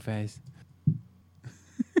the sacrifice. sacrifice.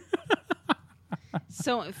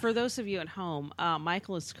 So, for those of you at home,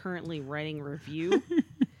 Michael is currently writing a review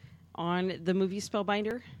on the movie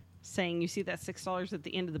Spellbinder, saying you see that $6 at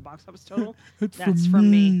the end of the box office total? That's from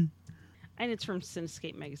me. And it's from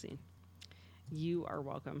Cinescape Magazine. You are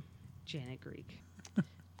welcome, Janet Greek.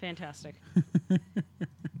 Fantastic.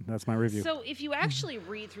 That's my review. So, if you actually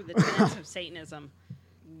read through the tenets of Satanism,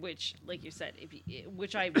 which, like you said, if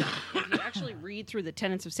you actually read through the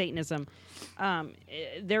tenets of Satanism,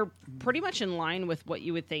 they're pretty much in line with what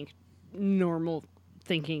you would think normal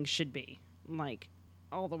thinking should be, like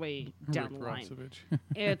all the way down the line.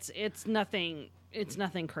 It's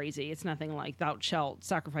nothing crazy. It's nothing like thou shalt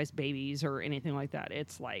sacrifice babies or anything like that.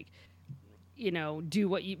 It's like, do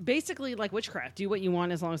what you basically like witchcraft. Do what you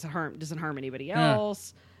want as long as it doesn't harm anybody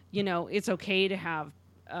else. It's okay to have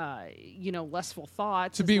lustful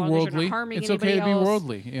thoughts. To as be long as you're worldly, not harming it's anybody okay to be else.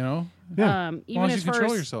 worldly. Yeah. As Even long as as you far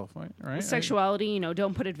control as yourself, right? sexuality,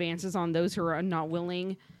 don't put advances on those who are not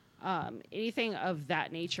willing. Anything of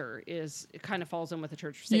that nature it kind of falls in with the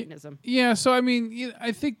Church of Satanism. Yeah, so I mean,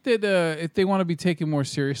 I think that if they want to be taken more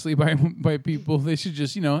seriously by people, they should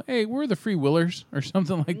just, hey, we're the free willers or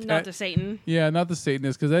something like that. Not the Satan. Yeah, not the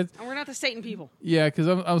Satanists, because that's And we're not the Satan people. yeah. Because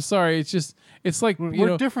I'm sorry, it's like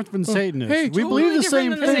We're different than Satanists. hey, we totally believe the different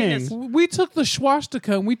same than the thing. Satanists. We took the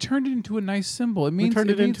swastika and we turned it into a nice symbol. It We means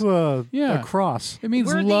turned it means, into a yeah. cross. It means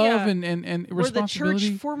We're the, love and We're the church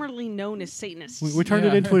responsibility. formerly known as Satanists. We turned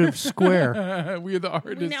it into a square. We are the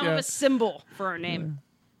artists. We now have a symbol for our name.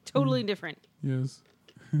 Totally different. Yes.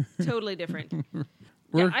 Totally different.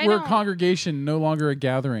 We're I a don't- congregation, no longer a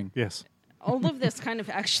gathering. Yes. All of this kind of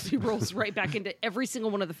actually rolls right back into every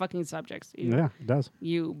single one of the fucking subjects Yeah, it does.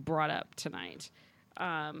 you brought up tonight.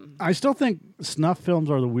 I still think snuff films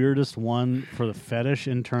are the weirdest one for the fetish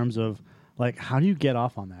in terms of, like, how do you get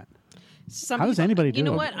off on that? Some How does people- anybody do You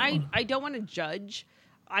know it? what? I don't want to judge.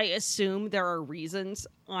 I assume there are reasons.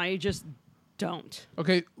 I just don't.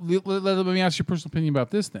 Okay, let me ask your personal opinion about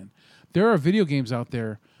this then. There are video games out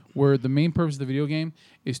there where the main purpose of the video game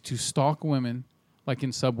is to stalk women, like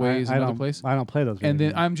in subways I and other don't, places. I don't play those. And video then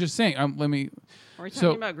games. I'm just saying, Are we talking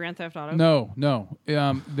So- about Grand Theft Auto? no, no, it's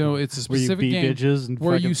a Where you specific beat game bitches and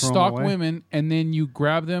where fucking you throw 'em stalk away? women and then you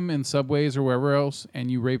grab them in subways or wherever else and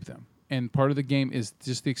you rape them. And part of the game is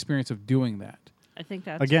just the experience of doing that. I think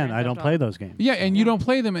that's Again, Grand I don't Theft play Auto. those games. Yeah, and you don't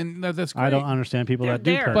play them, and that's great. I don't understand people They're that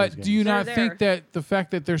do there. play But those do you games. not They're think there. that the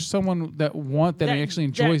fact that there's someone that That- actually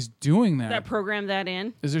enjoys doing that? That program that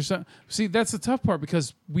in. Is there some? See, that's the tough part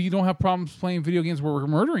because we don't have problems playing video games where we're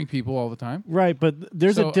murdering people all the time. Right, but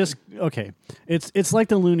there's So- a disc. Okay, it's like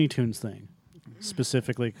the Looney Tunes thing,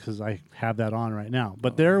 specifically because I have that on right now.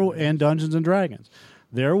 But and Dungeons and Dragons,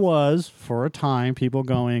 there was for a time people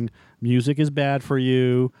going, music is bad for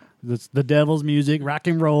you. It's the devil's music, rock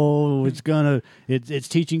and roll. It's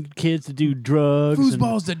teaching kids to do drugs. and-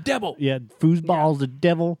 Foosball's the devil. Yeah, foosball's the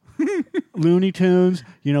devil. Looney Tunes.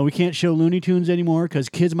 We can't show Looney Tunes anymore because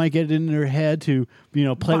kids might get it in their head to, play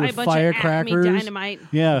Buy with a bunch of Acme firecrackers. dynamite.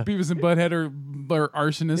 Yeah, Beavis and Butthead are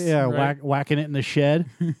arsonists. yeah, right? whacking it in the shed.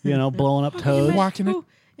 Blowing up toads. Whacking it.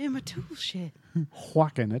 In my tool shed.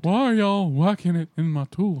 Whacking it. Why are y'all whacking it in my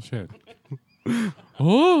tool shed?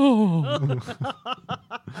 Oh,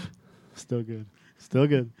 Still good. Still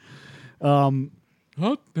good. God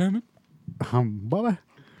damn it! Bubba.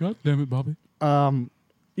 God damn it, Bobby.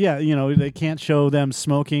 Yeah, they can't show them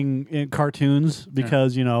smoking in cartoons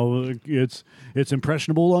because it's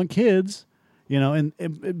impressionable on kids.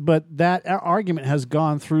 But that argument has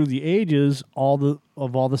gone through the ages, all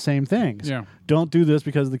the same things. Yeah. Don't do this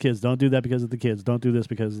because of the kids. Don't do that because of the kids. Don't do this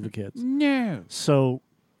because of the kids. No. So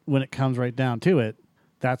when it comes right down to it,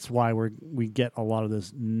 that's why we get a lot of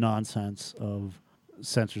this nonsense of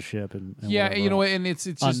censorship and Yeah, whatever you know, else. and it's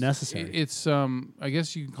just Unnecessary. It's I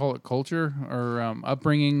guess you can call it culture or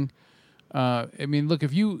upbringing. I mean, look,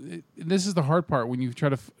 this is the hard part when you try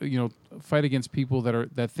to fight against people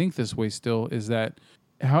that think this way still, is that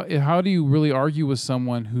how do you really argue with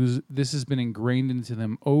someone this has been ingrained into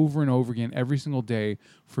them over and over again every single day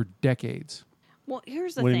for decades? Well,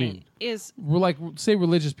 here's the What do you thing: mean? is We're like, say,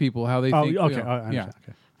 religious people, how they Oh, think. okay. you know, I understand. yeah.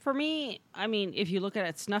 Okay. for me, I mean, if you look at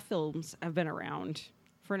it, snuff films have been around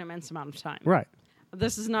for an immense amount of time. Right.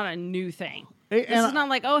 This is not a new thing. And This is not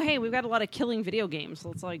like, oh, hey, we've got a lot of killing video games.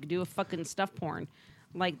 Let's do a fucking stuff porn.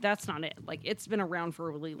 That's not it. It's been around for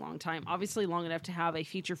a really long time. Obviously, long enough to have a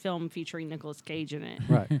feature film featuring Nicolas Cage in it.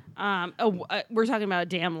 Right. We're talking about a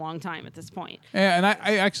damn long time at this point. And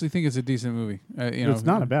I actually think it's a decent movie. It's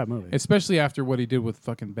not a bad movie. especially after what he did with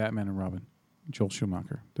fucking Batman and Robin. Joel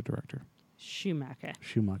Schumacher, the director. Schumacher.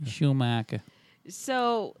 Schumacher.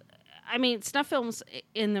 So, I mean, snuff films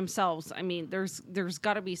in themselves, I mean, there's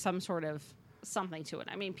got to be some sort of something to it.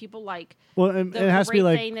 I mean, people like Well, the it has to be rape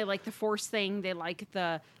like thing, they like the force thing, they like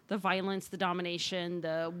the violence, the domination,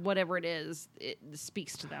 the whatever it is, it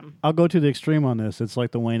speaks to them. I'll go to the extreme on this. It's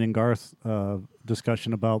like the Wayne and Garth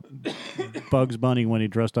discussion about Bugs Bunny when he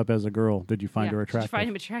dressed up as a girl. Did you find her Did you attractive? find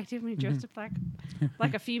him attractive when he dressed up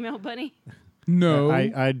like a female bunny? No.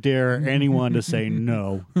 I dare anyone to say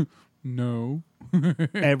no. No.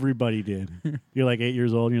 Everybody did. You're like 8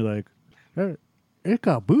 years old and you're like, hey, it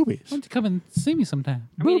got boobies. Why don't you come and see me sometime?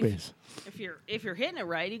 mean, Boobies. If you're hitting it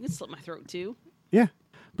right, you can slit my throat too. Yeah.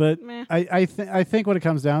 But Meh. I think what it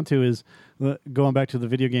comes down to is, going back to the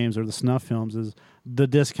video games or the snuff films, is the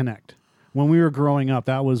disconnect. When we were growing up,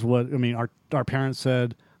 that was what, our parents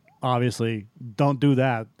said, obviously, don't do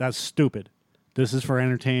that. That's stupid. This is for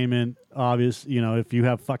entertainment. Obvious, if you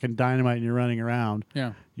have fucking dynamite and you're running around,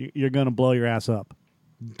 Yeah. you're gonna blow your ass up.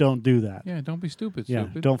 Don't do that. Yeah, don't be stupid, Yeah,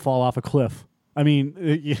 stupid. don't fall off a cliff. I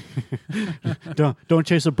mean, don't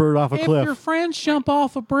chase a bird off a cliff. If your friends jump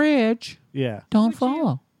off a bridge, Yeah. don't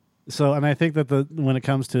follow. So, and I think that when it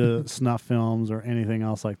comes to snuff films or anything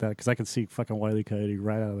else like that, because I can see fucking Wile E. Coyote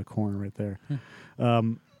right out of the corner right there.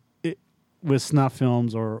 With snuff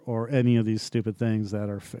films or any of these stupid things that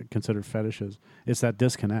are considered fetishes, it's that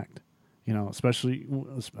disconnect. Especially,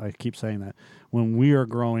 I keep saying that, when we are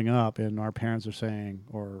growing up and our parents are saying,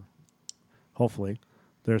 or hopefully,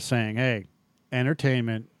 they're saying, hey,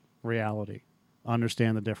 entertainment, reality,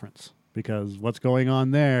 understand the difference. Because what's going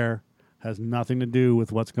on there has nothing to do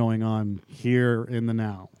with what's going on here in the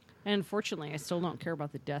now. And unfortunately, I still don't care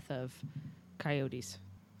about the death of coyotes.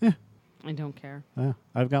 Yeah. I don't care.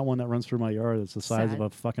 I've got one that runs through my yard that's the size Sad. of a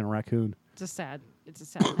fucking raccoon. It's a sad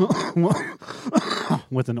thing.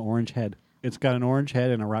 With an orange head. It's got an orange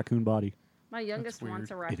head and a raccoon body. My youngest weird.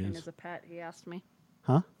 wants a raccoon is. as a pet. He asked me.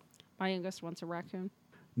 Huh? My youngest wants a raccoon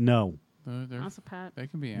No. as a pet. They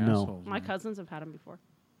can be No. assholes. My man. cousins have had him before.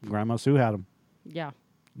 Grandma Sue had them. Yeah.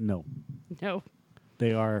 No. No.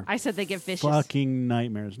 They are I said they get vicious. fucking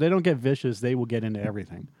nightmares. They don't get vicious. They will get into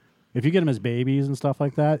everything. If you get them as babies and stuff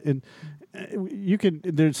like that, and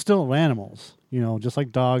they're still animals, just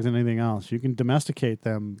like dogs and anything else. You can domesticate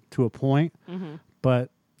them to a point,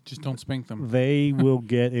 but Just don't spank them. they will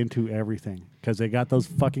get into everything because they got those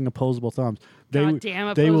fucking opposable thumbs. God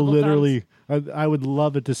damn they will opposable literally. I would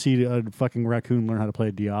love it to see a fucking raccoon learn how to play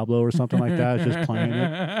Diablo or something like that. It's just playing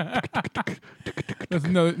it. That's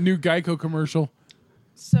another new Geico commercial.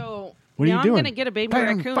 So What are now you I'm doing? going to get a baby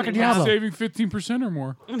Bang, raccoon fucking and Diablo. Saving 15% or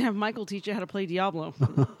more. have Michael teach you how to play Diablo.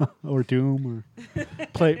 Or Doom, or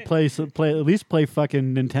play at least play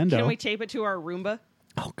fucking Nintendo. Can we tape it to our Roomba?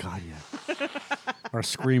 Oh God, yeah. Our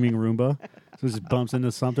screaming Roomba. So it just bumps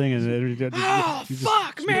into something and Oh,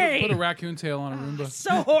 fuck me! Put a raccoon tail on a Roomba.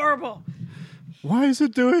 So horrible. why is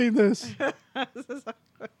it doing this?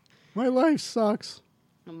 My life sucks.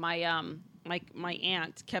 My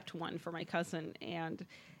aunt kept one for my cousin, and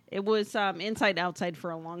it was inside outside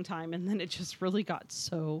for a long time, and then it just really got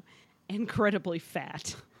so incredibly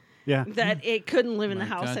fat Yeah. that it couldn't live in the My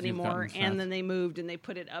house God, you've anymore. gotten fat. And then they moved and they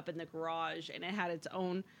put it up in the garage, and it had its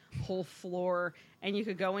own whole floor, and you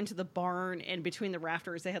could go into the barn, and between the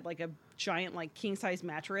rafters they had like a giant like king size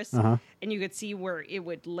mattress, and you could see where it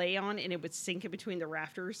would lay on, and it would sink in between the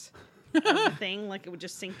rafters. Of the thing, like it would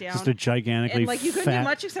just sink down. Just a gigantically And like you couldn't fat. do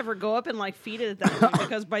much except for go up and like feed it at that point,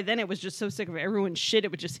 because by then it was just so sick of everyone's shit,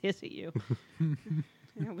 it would just hiss at you. And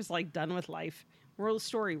it was like done with life. Moral of the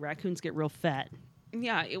story: raccoons get real fat.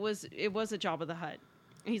 Yeah, it was a Jabba the Hutt.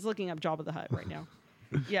 He's looking up Jabba the Hutt right now.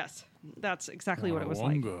 Yes, that's exactly what it was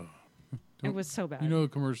like. Wonga. It was so bad. You know the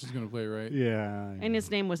commercial's going to play, right? Yeah. And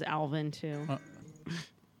his name was Alvin too. Of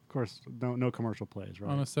course, no commercial plays,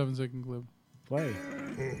 right? On a 7-second clip. Play.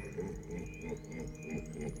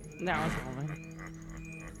 That was Alvin.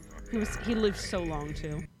 He lived so long too.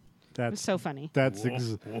 It was That's so funny. that's I'd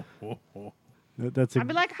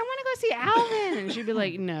be like, I want to go see Alvin, and she'd be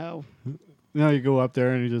like, No. you go up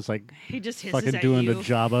there and you just like He just hisses fucking at doing you. the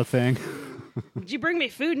Jabba thing. Did you bring me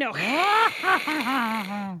food? No.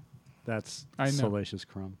 That's I know. salacious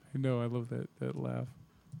crumb. I know, I love that laugh.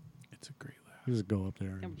 It's a great laugh. You just go up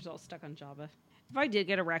there. I'm just all stuck on Jabba. If I did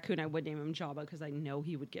get a raccoon, I would name him Jabba because I know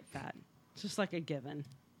he would get fat. It's just like a given.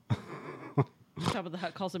 Jabba the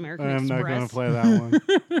Hutt calls American I'm not going to Express. play that one.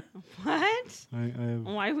 What? I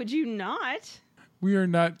Why would you not? We are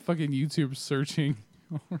not fucking YouTube searching.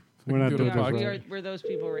 We're not doing a this podcast. We're those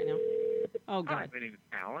people right now. Oh, Hi, God. my name is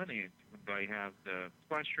Alan, and I have the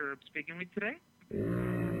pleasure of speaking with you today.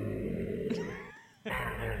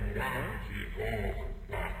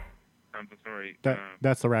 I'm so sorry.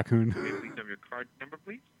 that's the raccoon. May I please have your card number,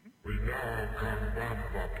 please?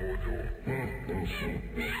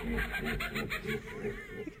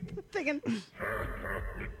 Thinking.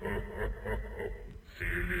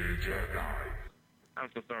 I'm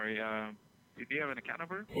so sorry. Do you have an account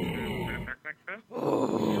number?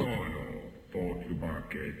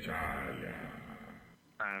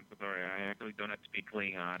 I'm so sorry. I actually don't have to speak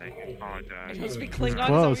Klingon. I apologize. Supposed to be Klingon, is that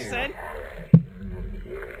Close. what you said?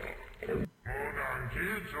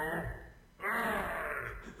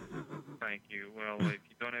 Thank you. Well, if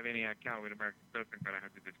you don't have any account with American Express, I'm going to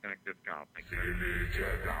have to disconnect this call. Thank you.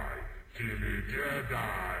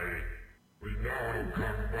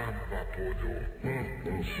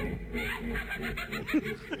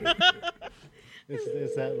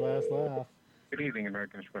 It's that last laugh. Good evening,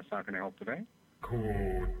 American Express. How can I help today?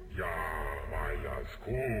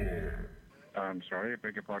 I'm sorry, I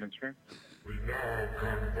beg your pardon, sir.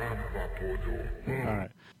 All right.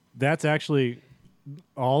 That's actually,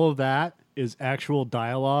 all of that is actual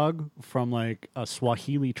dialogue from like a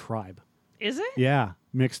Swahili tribe. Is it? Yeah,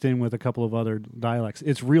 mixed in with a couple of other dialects.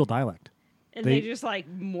 It's real dialect. And they just like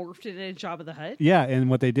morphed it in Jabba the Hutt? Yeah, and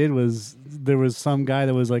what they did was there was some guy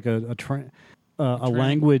that was like a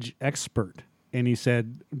language expert, and he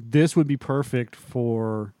said this would be perfect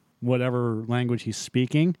for whatever language he's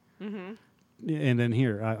speaking. Mm-hmm. And then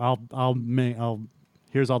here, I'll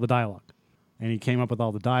here's all the dialogue, and he came up with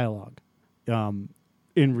all the dialogue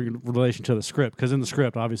in relation to the script, because in the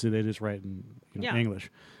script obviously they just write in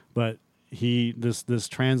English, but this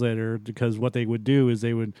translator, because what they would do is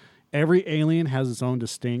every alien has its own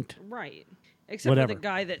distinct right, except whatever. for the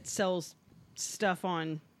guy that sells stuff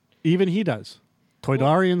on. Even he does.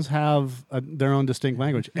 Toydarians have their own distinct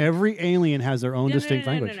language. Every alien has their own distinct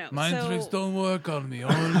language. No. Mind tricks don't work on me.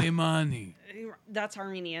 Only money. That's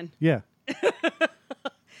Armenian. Yeah.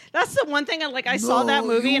 That's the one thing I saw that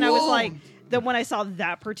movie and I was like, that when I saw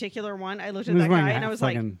that particular one, I looked at that guy and I was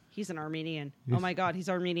like, he's an Armenian. Oh my God, he's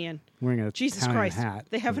Armenian. Wearing a Jesus Italian Christ. hat.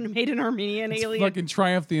 They haven't made an Armenian alien. Fucking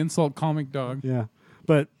Triumph the Insult comic dog. Yeah.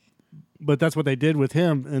 But that's what they did with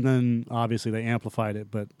him, and then obviously they amplified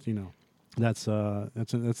it, but that's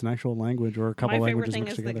an actual language or a couple my favorite languages thing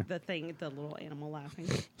mixed is together. the little animal laughing.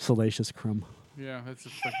 Salacious crumb. Yeah,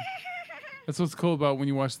 that's what's cool about when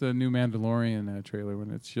you watch the new Mandalorian trailer,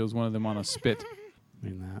 when it shows one of them on a spit. I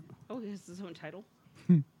mean that. Oh, is this own title?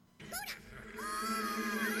 Your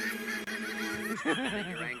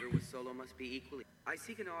anger with Solo must be equally. I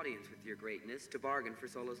seek an audience with your greatness to bargain for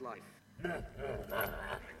Solo's life.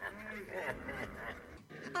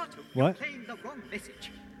 What? Obtained the wrong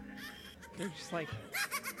message. They're just like,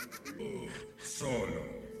 Solo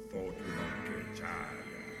fortunate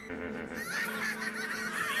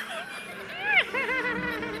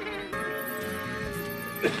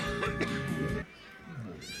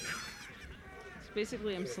it's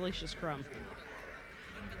basically I'm Salacious Crumb.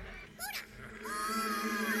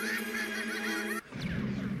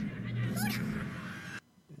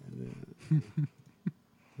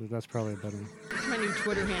 That's probably a better one. That's my new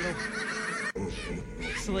Twitter handle.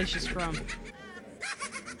 Salacious Crumb.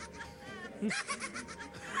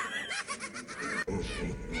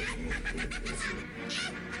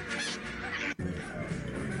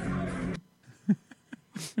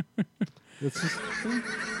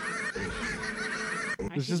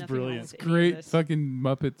 It's just brilliant. Great fucking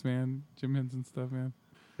Muppets, man. Jim Henson stuff, man.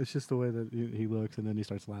 It's just the way that he looks, and then he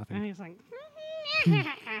starts And laughing. he's like,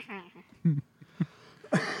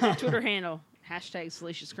 Twitter handle,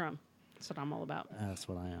 #Salacious Crumb. That's what I'm all about. That's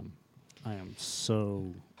what I am. I am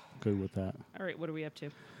so good with that. All right, what are we up to?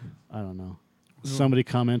 I don't know. Somebody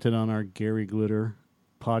commented on our Gary Glitter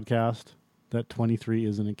podcast that 23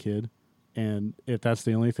 isn't a kid. And if that's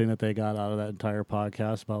the only thing that they got out of that entire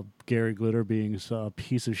podcast about Gary Glitter being a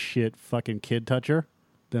piece of shit fucking kid toucher,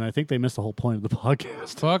 then I think they missed the whole point of the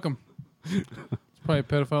podcast. Fuck him. He's probably a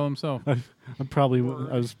pedophile himself. I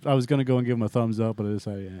was going to go and give him a thumbs up, but I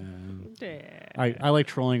decided, I like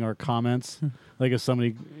trolling our comments. Like if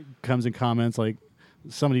somebody comes and comments, like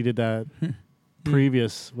somebody did that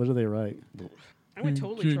previous, what do they write? I would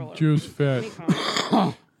totally troll it. Joe's fat.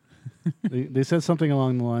 They said something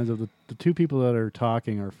along the lines of the two people that are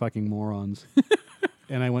talking are fucking morons.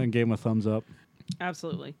 And I went and gave them a thumbs up.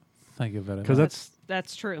 Absolutely. Thank you, Veta. Because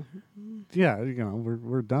that's true. yeah,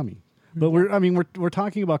 we're dummy. But we're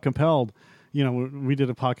talking about Compelled. We did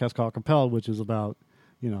a podcast called Compelled, which is about,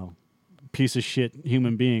 piece of shit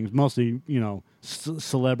human beings, mostly,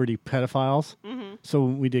 celebrity pedophiles. Mm-hmm. So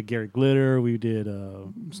we did Gary Glitter, we did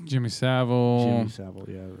Jimmy Savile.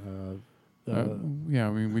 Yeah.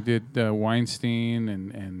 We did Weinstein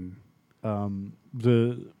and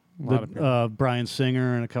Brian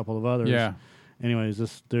Singer and a couple of others. Yeah.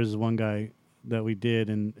 Anyways, there's one guy that we did,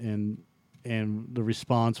 and the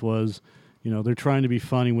response was, they're trying to be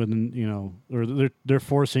funny with, or they're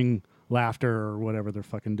forcing laughter or whatever they're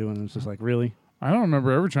fucking doing. And it's just like, really? I don't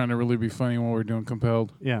remember ever trying to really be funny when we were doing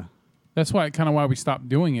Compelled. Yeah. That's why we stopped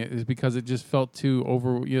doing it, is because it just felt too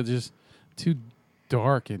just too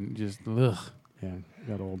dark and just ugh. Yeah,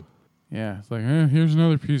 got old. Yeah, it's like, here's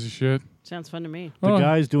another piece of shit. Sounds fun to me. The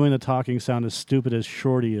guys doing the talking sound as stupid as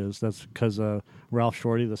Shorty is. That's because Ralph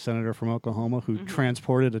Shorty, the senator from Oklahoma, who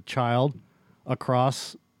transported a child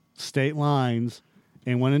across state lines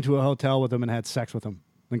and went into a hotel with him and had sex with him.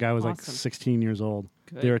 The guy was like 16 years old.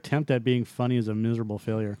 Good. Their attempt at being funny is a miserable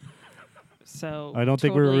failure. So I don't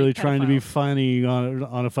think we're really trying to be funny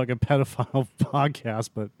on a fucking pedophile podcast,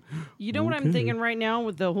 but you know what I'm thinking right now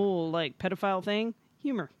with the whole like pedophile thing?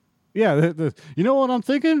 Humor. Yeah, you know what I'm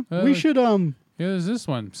thinking? We should Yeah, there's this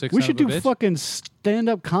one. we should do fucking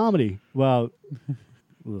stand-up comedy. Well,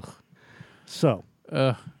 ugh. So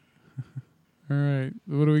All right.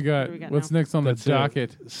 What do we got? do we got What's now? next on the That's it.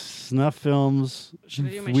 docket? snuff films, Should I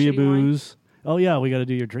do my shitty wine? weeaboos. Oh yeah, we got to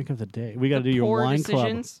do your drink of the day. We got to The do your poor wine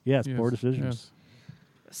decisions? club. Yes, Yes, poor decisions. yes.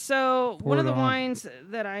 So Pour one of it the on. wines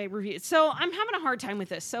that I reviewed. So I'm having a hard time with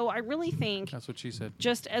this. So I really think, That's what she said.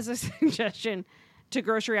 just as a suggestion to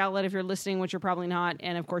Grocery Outlet, if you're listening, which you're probably not,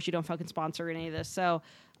 and of course you don't fucking sponsor any of this. So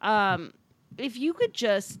if you could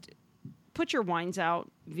just put your wines out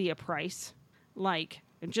via price,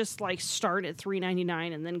 just start at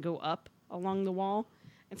 $3.99 and then go up along the wall,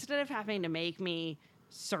 instead of having to make me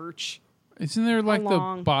search. Isn't there like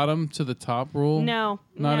along. the bottom to the top rule? No,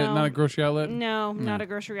 Not no. a grocery outlet? No, not a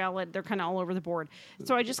Grocery Outlet. They're kind of all over the board.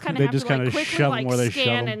 So I just kind of They have just to kinda quickly shove 'em where they shove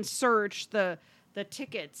scan 'em. and search the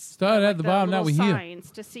tickets. Start at the bottom, now little we here. signs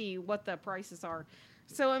to see what the prices are.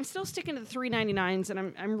 So I'm still sticking to the $3.99s,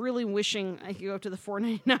 and I'm really wishing I could go up to the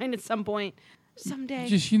 $4.99 at some point, someday.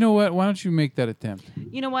 Just, you know what? Why don't you make that attempt?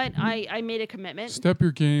 You know what? I made a commitment. Step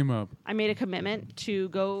your game up. I made a commitment to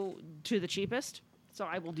go to the cheapest. So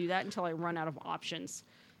I will do that until I run out of options.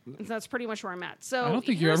 And that's pretty much where I'm at. So I don't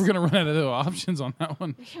think you're ever going to run out of the options on that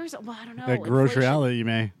one. I don't know. At grocery inflation. outlet, you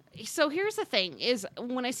may. So here's the thing: is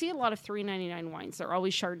when I see a lot of $3.99 wines, they're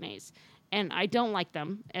always Chardonnays, and I don't like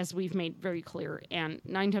them, as we've made very clear. And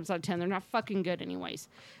 9 times out of 10, they're not fucking good, anyways.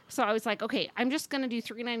 So I was like, okay, I'm just gonna do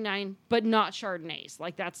 $3.99, but not Chardonnays.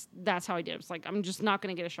 Like that's how I did. It's like I'm just not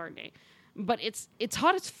gonna get a Chardonnay. But it's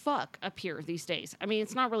hot as fuck up here these days. I mean,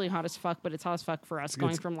 it's not really hot as fuck, but it's hot as fuck for us,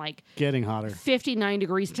 going from like Getting hotter. 59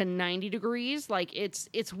 degrees to 90 degrees. Like it's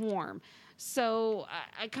warm. So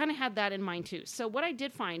I kind of had that in mind too. So what I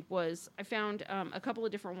did find was I found a couple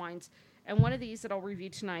of different wines, and one of these that I'll review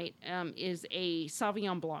tonight is a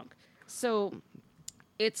Sauvignon Blanc. So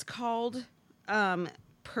it's called Perles,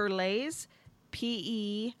 Perles,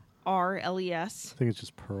 I think it's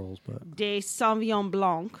just pearls, but de Sauvignon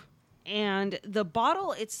Blanc. And the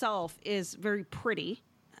bottle itself is very pretty,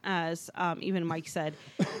 as even Mike said.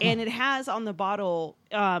 And it has on the bottle,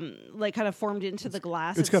 kind of formed into the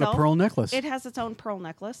glass it's itself. got a pearl necklace. It has its own pearl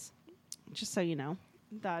necklace, just so you know.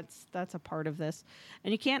 That's a part of this.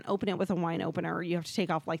 And you can't open it with a wine opener. You have to take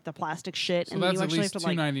off like the plastic shit. So and then that's you at actually least have to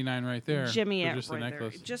like $2.99 right there. jimmy for it just the right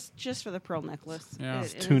necklace. there. Just for the pearl necklace. Yeah.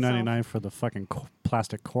 It's It- $2.99 for the fucking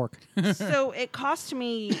plastic cork. So it cost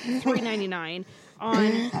me $3.99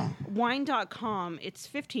 on wine.com. It's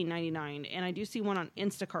 $15.99, and I do see one on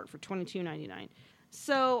Instacart for $22.99.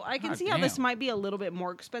 So I can God see how this damn. might be a little bit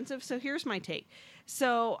more expensive. So here's my take.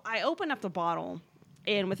 So I open up the bottle,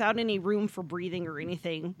 and without any room for breathing or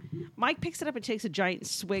anything, Mike picks it up and takes a giant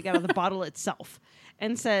swig out of the bottle itself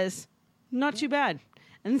and says, "Not too bad,"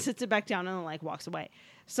 and then sits it back down and like walks away.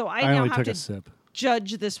 So I now only have took to a sip.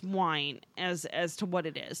 judge this wine as to what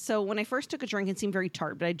it is. So when I first took a drink, it seemed very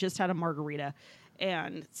tart, but I just had a margarita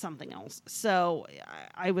and something else. So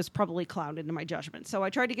I was probably clouded in my judgment. So I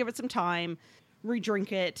tried to give it some time,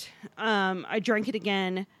 re-drink it. I drank it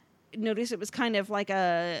again. Noticed it was kind of like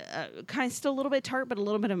still a little bit tart, but a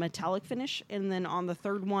little bit of metallic finish. And then on the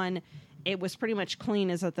third one, it was pretty much clean,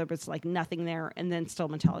 as if there was like nothing there, and then still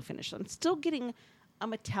metallic finish. So I'm still getting a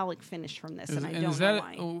metallic finish from this, and I don't is know that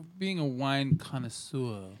why. being a wine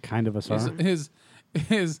connoisseur? Kind of a song. Is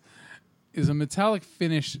a metallic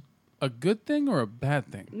finish a good thing or a bad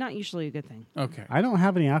thing? Not usually a good thing. Okay. I don't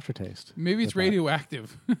have any aftertaste. Maybe it's with that.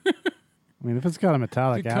 radioactive. I mean, if it's got a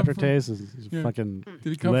metallic Did it come from- aftertaste, it's Yeah. fucking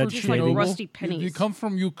Did it come lead from Just like Chernobyl? rusty Did pennies. it come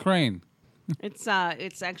from Ukraine? It's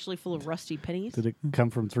actually full of rusty pennies. Did it come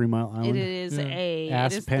from 3 Mile Island? It is Yeah.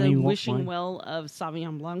 Ass it is penny the wine? wishing well of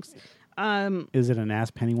Sauvignon Blancs. Is it an ass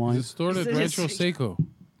penny wine? It's stored at Is it- Rancho Seco.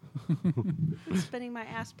 Been spending my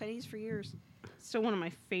ass pennies for years. Still one of my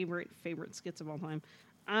favorite skits of all time.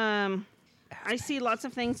 I see lots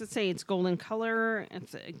of things that say it's golden color.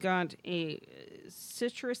 It's got a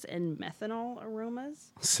citrus and methanol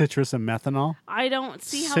aromas. Citrus and methanol? I don't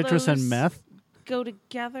see how Citrus those and meth? go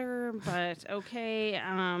together, but okay.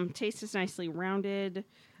 Taste is nicely rounded.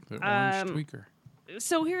 The orange Um, tweaker.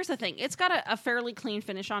 So here's the thing. It's got a fairly clean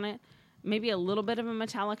finish on it. Maybe a little bit of a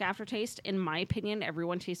metallic aftertaste. In my opinion,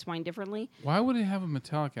 everyone tastes wine differently. Why would it have a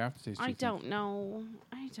metallic aftertaste? do I you think? don't know.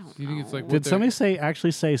 Do you think it's like Did they're- somebody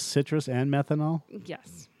actually say citrus and methanol?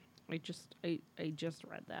 Yes. I just read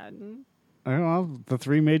that. I don't know. The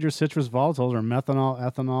 3 major citrus volatiles are methanol,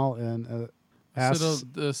 ethanol, and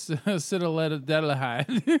acetaldehyde.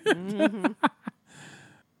 Mm-hmm.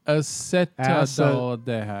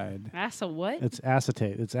 Acetaldehyde. That's a what? it's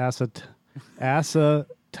acetate. It's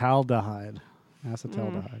acetaldehyde.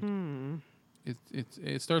 Acetaldehyde.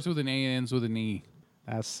 It starts with an A and ends with an E.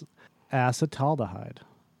 Acetaldehyde.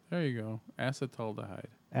 There you go. Acetaldehyde.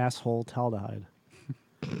 Asshole taldehyde.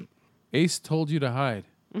 Ace told you to hide.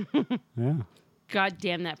 Yeah. God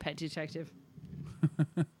damn that pet detective.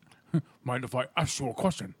 Mind if I ask you a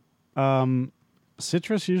question?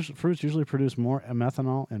 Citrus fruits usually produce more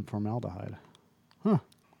methanol and formaldehyde. Huh.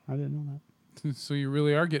 I didn't know that. So you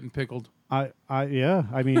really are getting pickled. Yeah.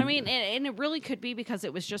 I mean, and it really could be because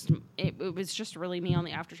it was just really me on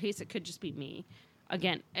the aftertaste. It could just be me.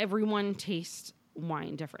 Again, everyone tastes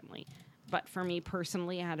wine differently, but for me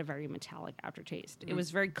personally, I had a very metallic aftertaste. It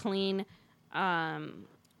was very clean,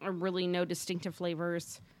 really no distinctive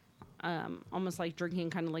flavors, almost like drinking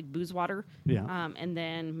kind of like booze water. Yeah. And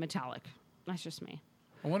then metallic. That's just me.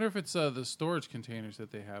 I wonder if it's the storage containers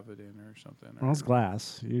that they have it in or something. Well, it's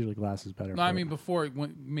glass. Usually glass is better. No, I mean before it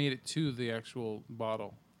made it to the actual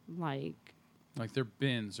bottle. Like Their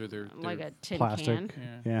bins or their like a tin plastic.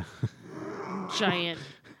 can. Yeah. Giant.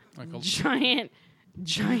 like a,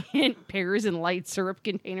 Giant pears and light syrup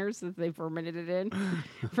containers that they fermented it in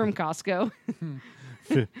from Costco.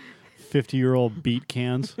 50-year-old beet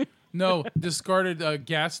cans. No, discarded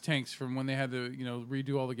gas tanks from when they had to,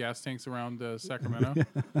 redo all the gas tanks around Sacramento.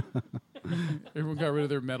 Everyone got rid of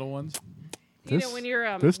their metal ones. When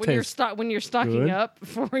you're stocking good. up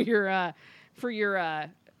for your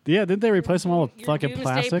Yeah, didn't they replace them all with Your fucking doomsday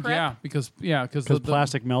plastic? prep? Because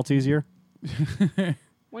Plastic melts easier.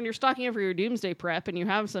 when you're stocking up for your doomsday prep and you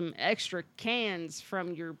have some extra cans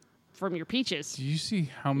from your peaches. Do you see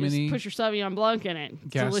how You many just put your Sauvignon Blanc in it. It's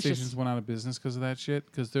gas delicious. stations went out of business because of that shit?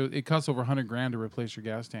 Because it costs over $100,000 to replace your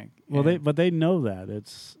gas tank. Well, And- they know that.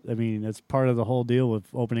 It's part of the whole deal with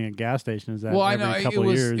opening a gas station is that Well, I know, every it couple of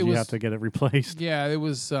was- years it you was- have to get it replaced. Yeah, it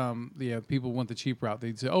was. People went the cheap route.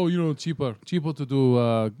 They'd say, "Oh, cheaper to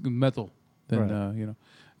do metal than Right.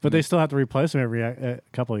 But they still have to replace them every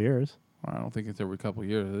couple of years. I don't think it's every couple of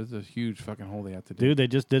years. It's a huge fucking hole they have to do. Dude, they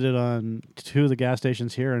just did it on 2 of the gas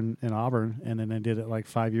stations here in Auburn, and then they did it like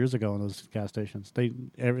 5 years ago on those gas stations.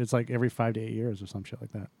 It's like every 5 to 8 years or some shit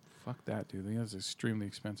like that. Fuck that, dude. I think that's extremely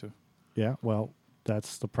expensive. Yeah, well,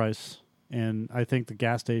 that's the price. And I think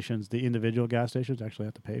the individual gas stations actually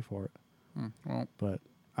have to pay for it. Well, But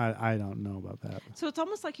I don't know about that. So it's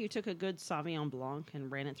almost like you took a good Sauvignon Blanc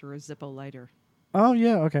and ran it through a Zippo lighter. Oh,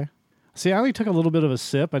 yeah, okay. See, I only took a little bit of a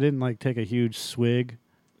sip. I didn't take a huge swig.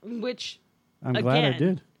 Which, I'm glad I again,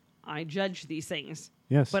 did. I judge these things,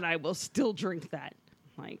 Yes. but I will still drink that.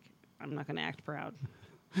 I'm not going to act proud.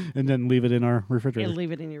 And then leave it in our refrigerator. And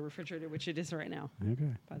leave it in your refrigerator, which it is right now,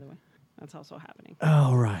 Okay. by the way. That's also happening.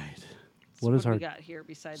 All right. So What is we our... got here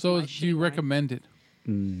besides so my do you shitty wine? recommend it?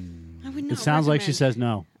 I would not It sounds like she recommend- says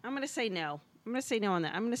no. I'm going to say no. I'm going to say no on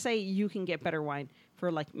that. I'm going to say you can get better wine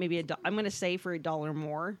for maybe I'm going to say for $1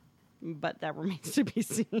 more, but that remains to be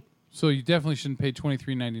seen. So you definitely shouldn't pay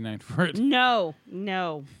 $23.99 for it. No.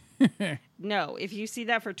 No. If you see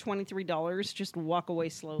that for $23, just walk away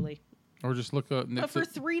slowly. Or just look at But for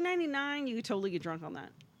 $3.99, you could totally get drunk on that.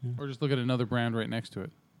 or just look at another brand right next to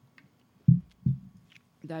it.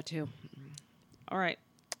 That too. All right.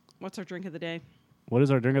 What's our drink of the day? What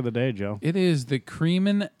is our drink of the day, Joe? It is the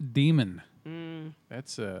Creamin Demon. That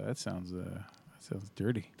sounds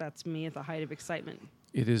dirty. That's me at the height of excitement.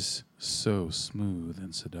 It is so smooth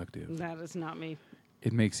and seductive. That is not me.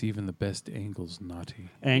 It makes even the best angles naughty.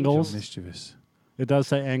 Angles? Mischievous. It does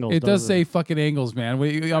say angles. It does doesn't say fucking angles, man. I'm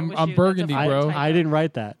wish you- burgundy, that's a bro. typo. I didn't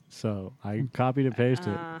write that, so I copied and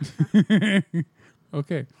pasted it.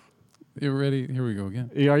 Okay. You ready? Here we go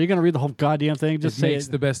again. Are you going to read the whole goddamn thing? Just It say makes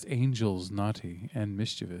it. the best angels naughty and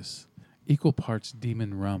mischievous. Equal parts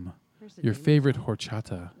Demon Rum. Where's the Your demon? favorite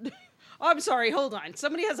Horchata. Oh, I'm sorry. Hold on.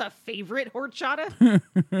 Somebody has a favorite horchata?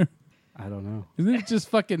 I don't know. Isn't it just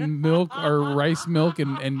fucking milk or rice milk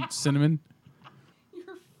and cinnamon?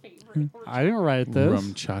 Your favorite horchata? I didn't write this.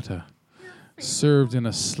 Rumchata. Served in a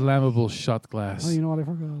slammable shot glass. Oh, you know what? I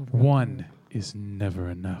forgot. One is never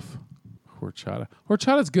enough. Horchata.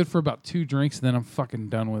 Horchata's good for about 2 drinks, and then I'm fucking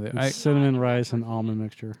done with it. It's cinnamon, rice, and almond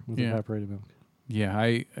mixture with Yeah. evaporated milk.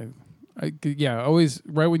 Always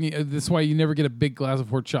right when you. That's why you never get a big glass of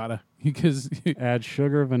horchata because Add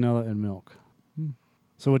sugar, vanilla, and milk.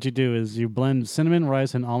 So what you do is you blend cinnamon,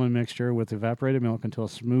 rice, and almond mixture with evaporated milk until a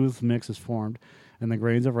smooth mix is formed and the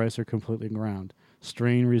grains of rice are completely ground.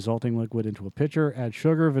 Strain resulting liquid into a pitcher. Add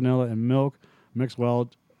sugar, vanilla, and milk. Mix well.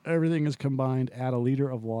 Everything is combined. Add a liter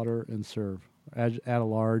of water and serve. Add a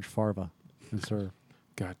large farva and serve.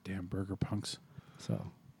 goddamn burger punks.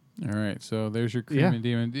 So All right, so there's your Yeah. Creamin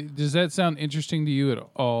Demon. Does that sound interesting to you at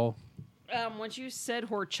all? Once you said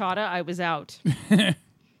horchata, I was out.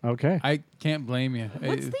 Okay. I can't blame you.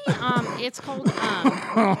 What's the it's called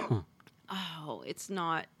oh, it's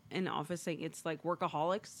not an office thing. It's like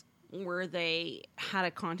Workaholics, where they had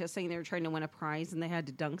a contest saying they were trying to win a prize and they had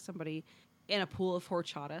to dunk somebody in a pool of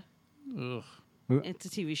horchata. Ugh. It's a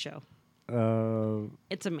TV show.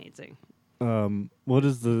 It's amazing. What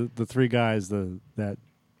is the three guys that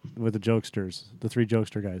with the jokesters? The three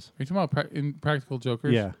jokester guys. Are you talking about Impractical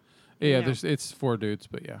Jokers? Yeah. Yeah. It's 4 dudes,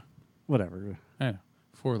 but yeah. Whatever. I know.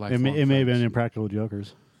 4 It lifelong may have been friends. Impractical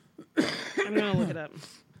Jokers. I'm gonna look it up.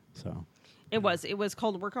 So. It was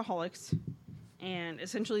called Workaholics, and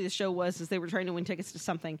essentially the show was they were trying to win tickets to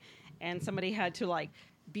something, and somebody had to like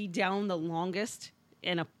be down the longest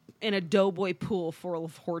in a doughboy pool full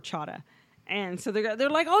of horchata. And so they're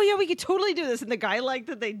like, oh yeah, we could totally do this. And the guy like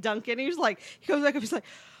that they dunk in, he comes back up, he's like,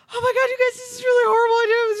 oh my god, you guys, this is really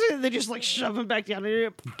horrible. And they just like shove him back down.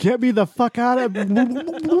 Get me the fuck out of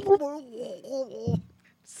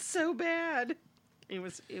So bad. It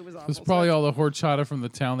was awful. It's probably all the horchata from the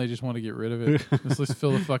town. They just want to get rid of it. Let's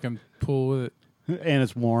fill the fucking pool with it. And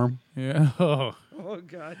it's warm. Yeah. Oh,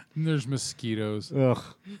 god. and there's mosquitoes. Ugh.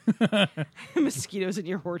 Mosquitoes in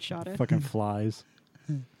your horchata. Fucking flies.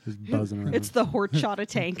 Just buzzing around. It's the horchata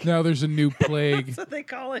tank. Now there's a new plague. That's what they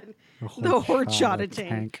call it. The horchata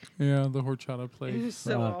tank. Yeah, the horchata It plague. was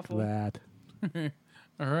so Fuck awful. that.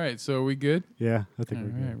 All right, so are we good? Yeah, I think All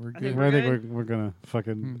we're right, good. we're think good. we're I think good. we're gonna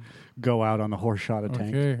fucking go out on the horchata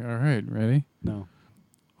tank. Okay, all right, ready? No.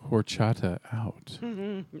 Horchata out.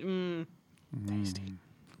 Tasty.